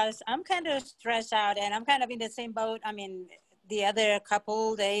 I'm kind of stressed out, and I'm kind of in the same boat. I mean, the other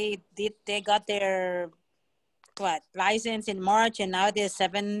couple, they got their license in March, and now there's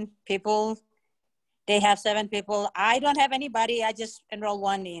 7 people. They have 7 people. I don't have anybody. I just enrolled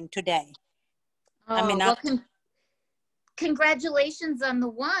one in today. Oh, I mean, well, congratulations on the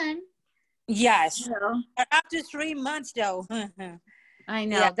one. yes. Hello. After 3 months, though. I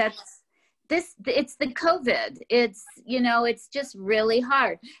know. Yeah. it's the COVID. It's, it's just really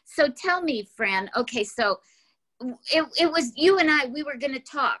hard. So tell me, Fran, okay, so it was you and we were going to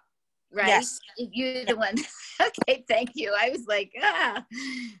talk, right? Yes. You're the one. Okay, thank you. I was like,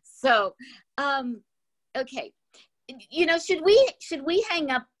 So, okay. Should we hang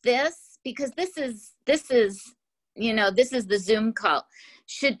up this? Because this is the Zoom call.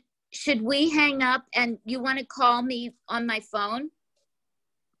 Should we hang up and you want to call me on my phone?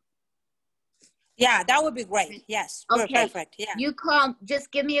 Yeah, that would be great. Yes. Okay. Perfect. Yeah. You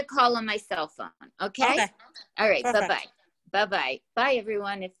just give me a call on my cell phone. Okay. Okay. All right. Perfect. Bye-bye. Bye-bye. Bye,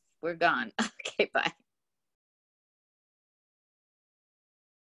 everyone, if we're gone. Okay, bye.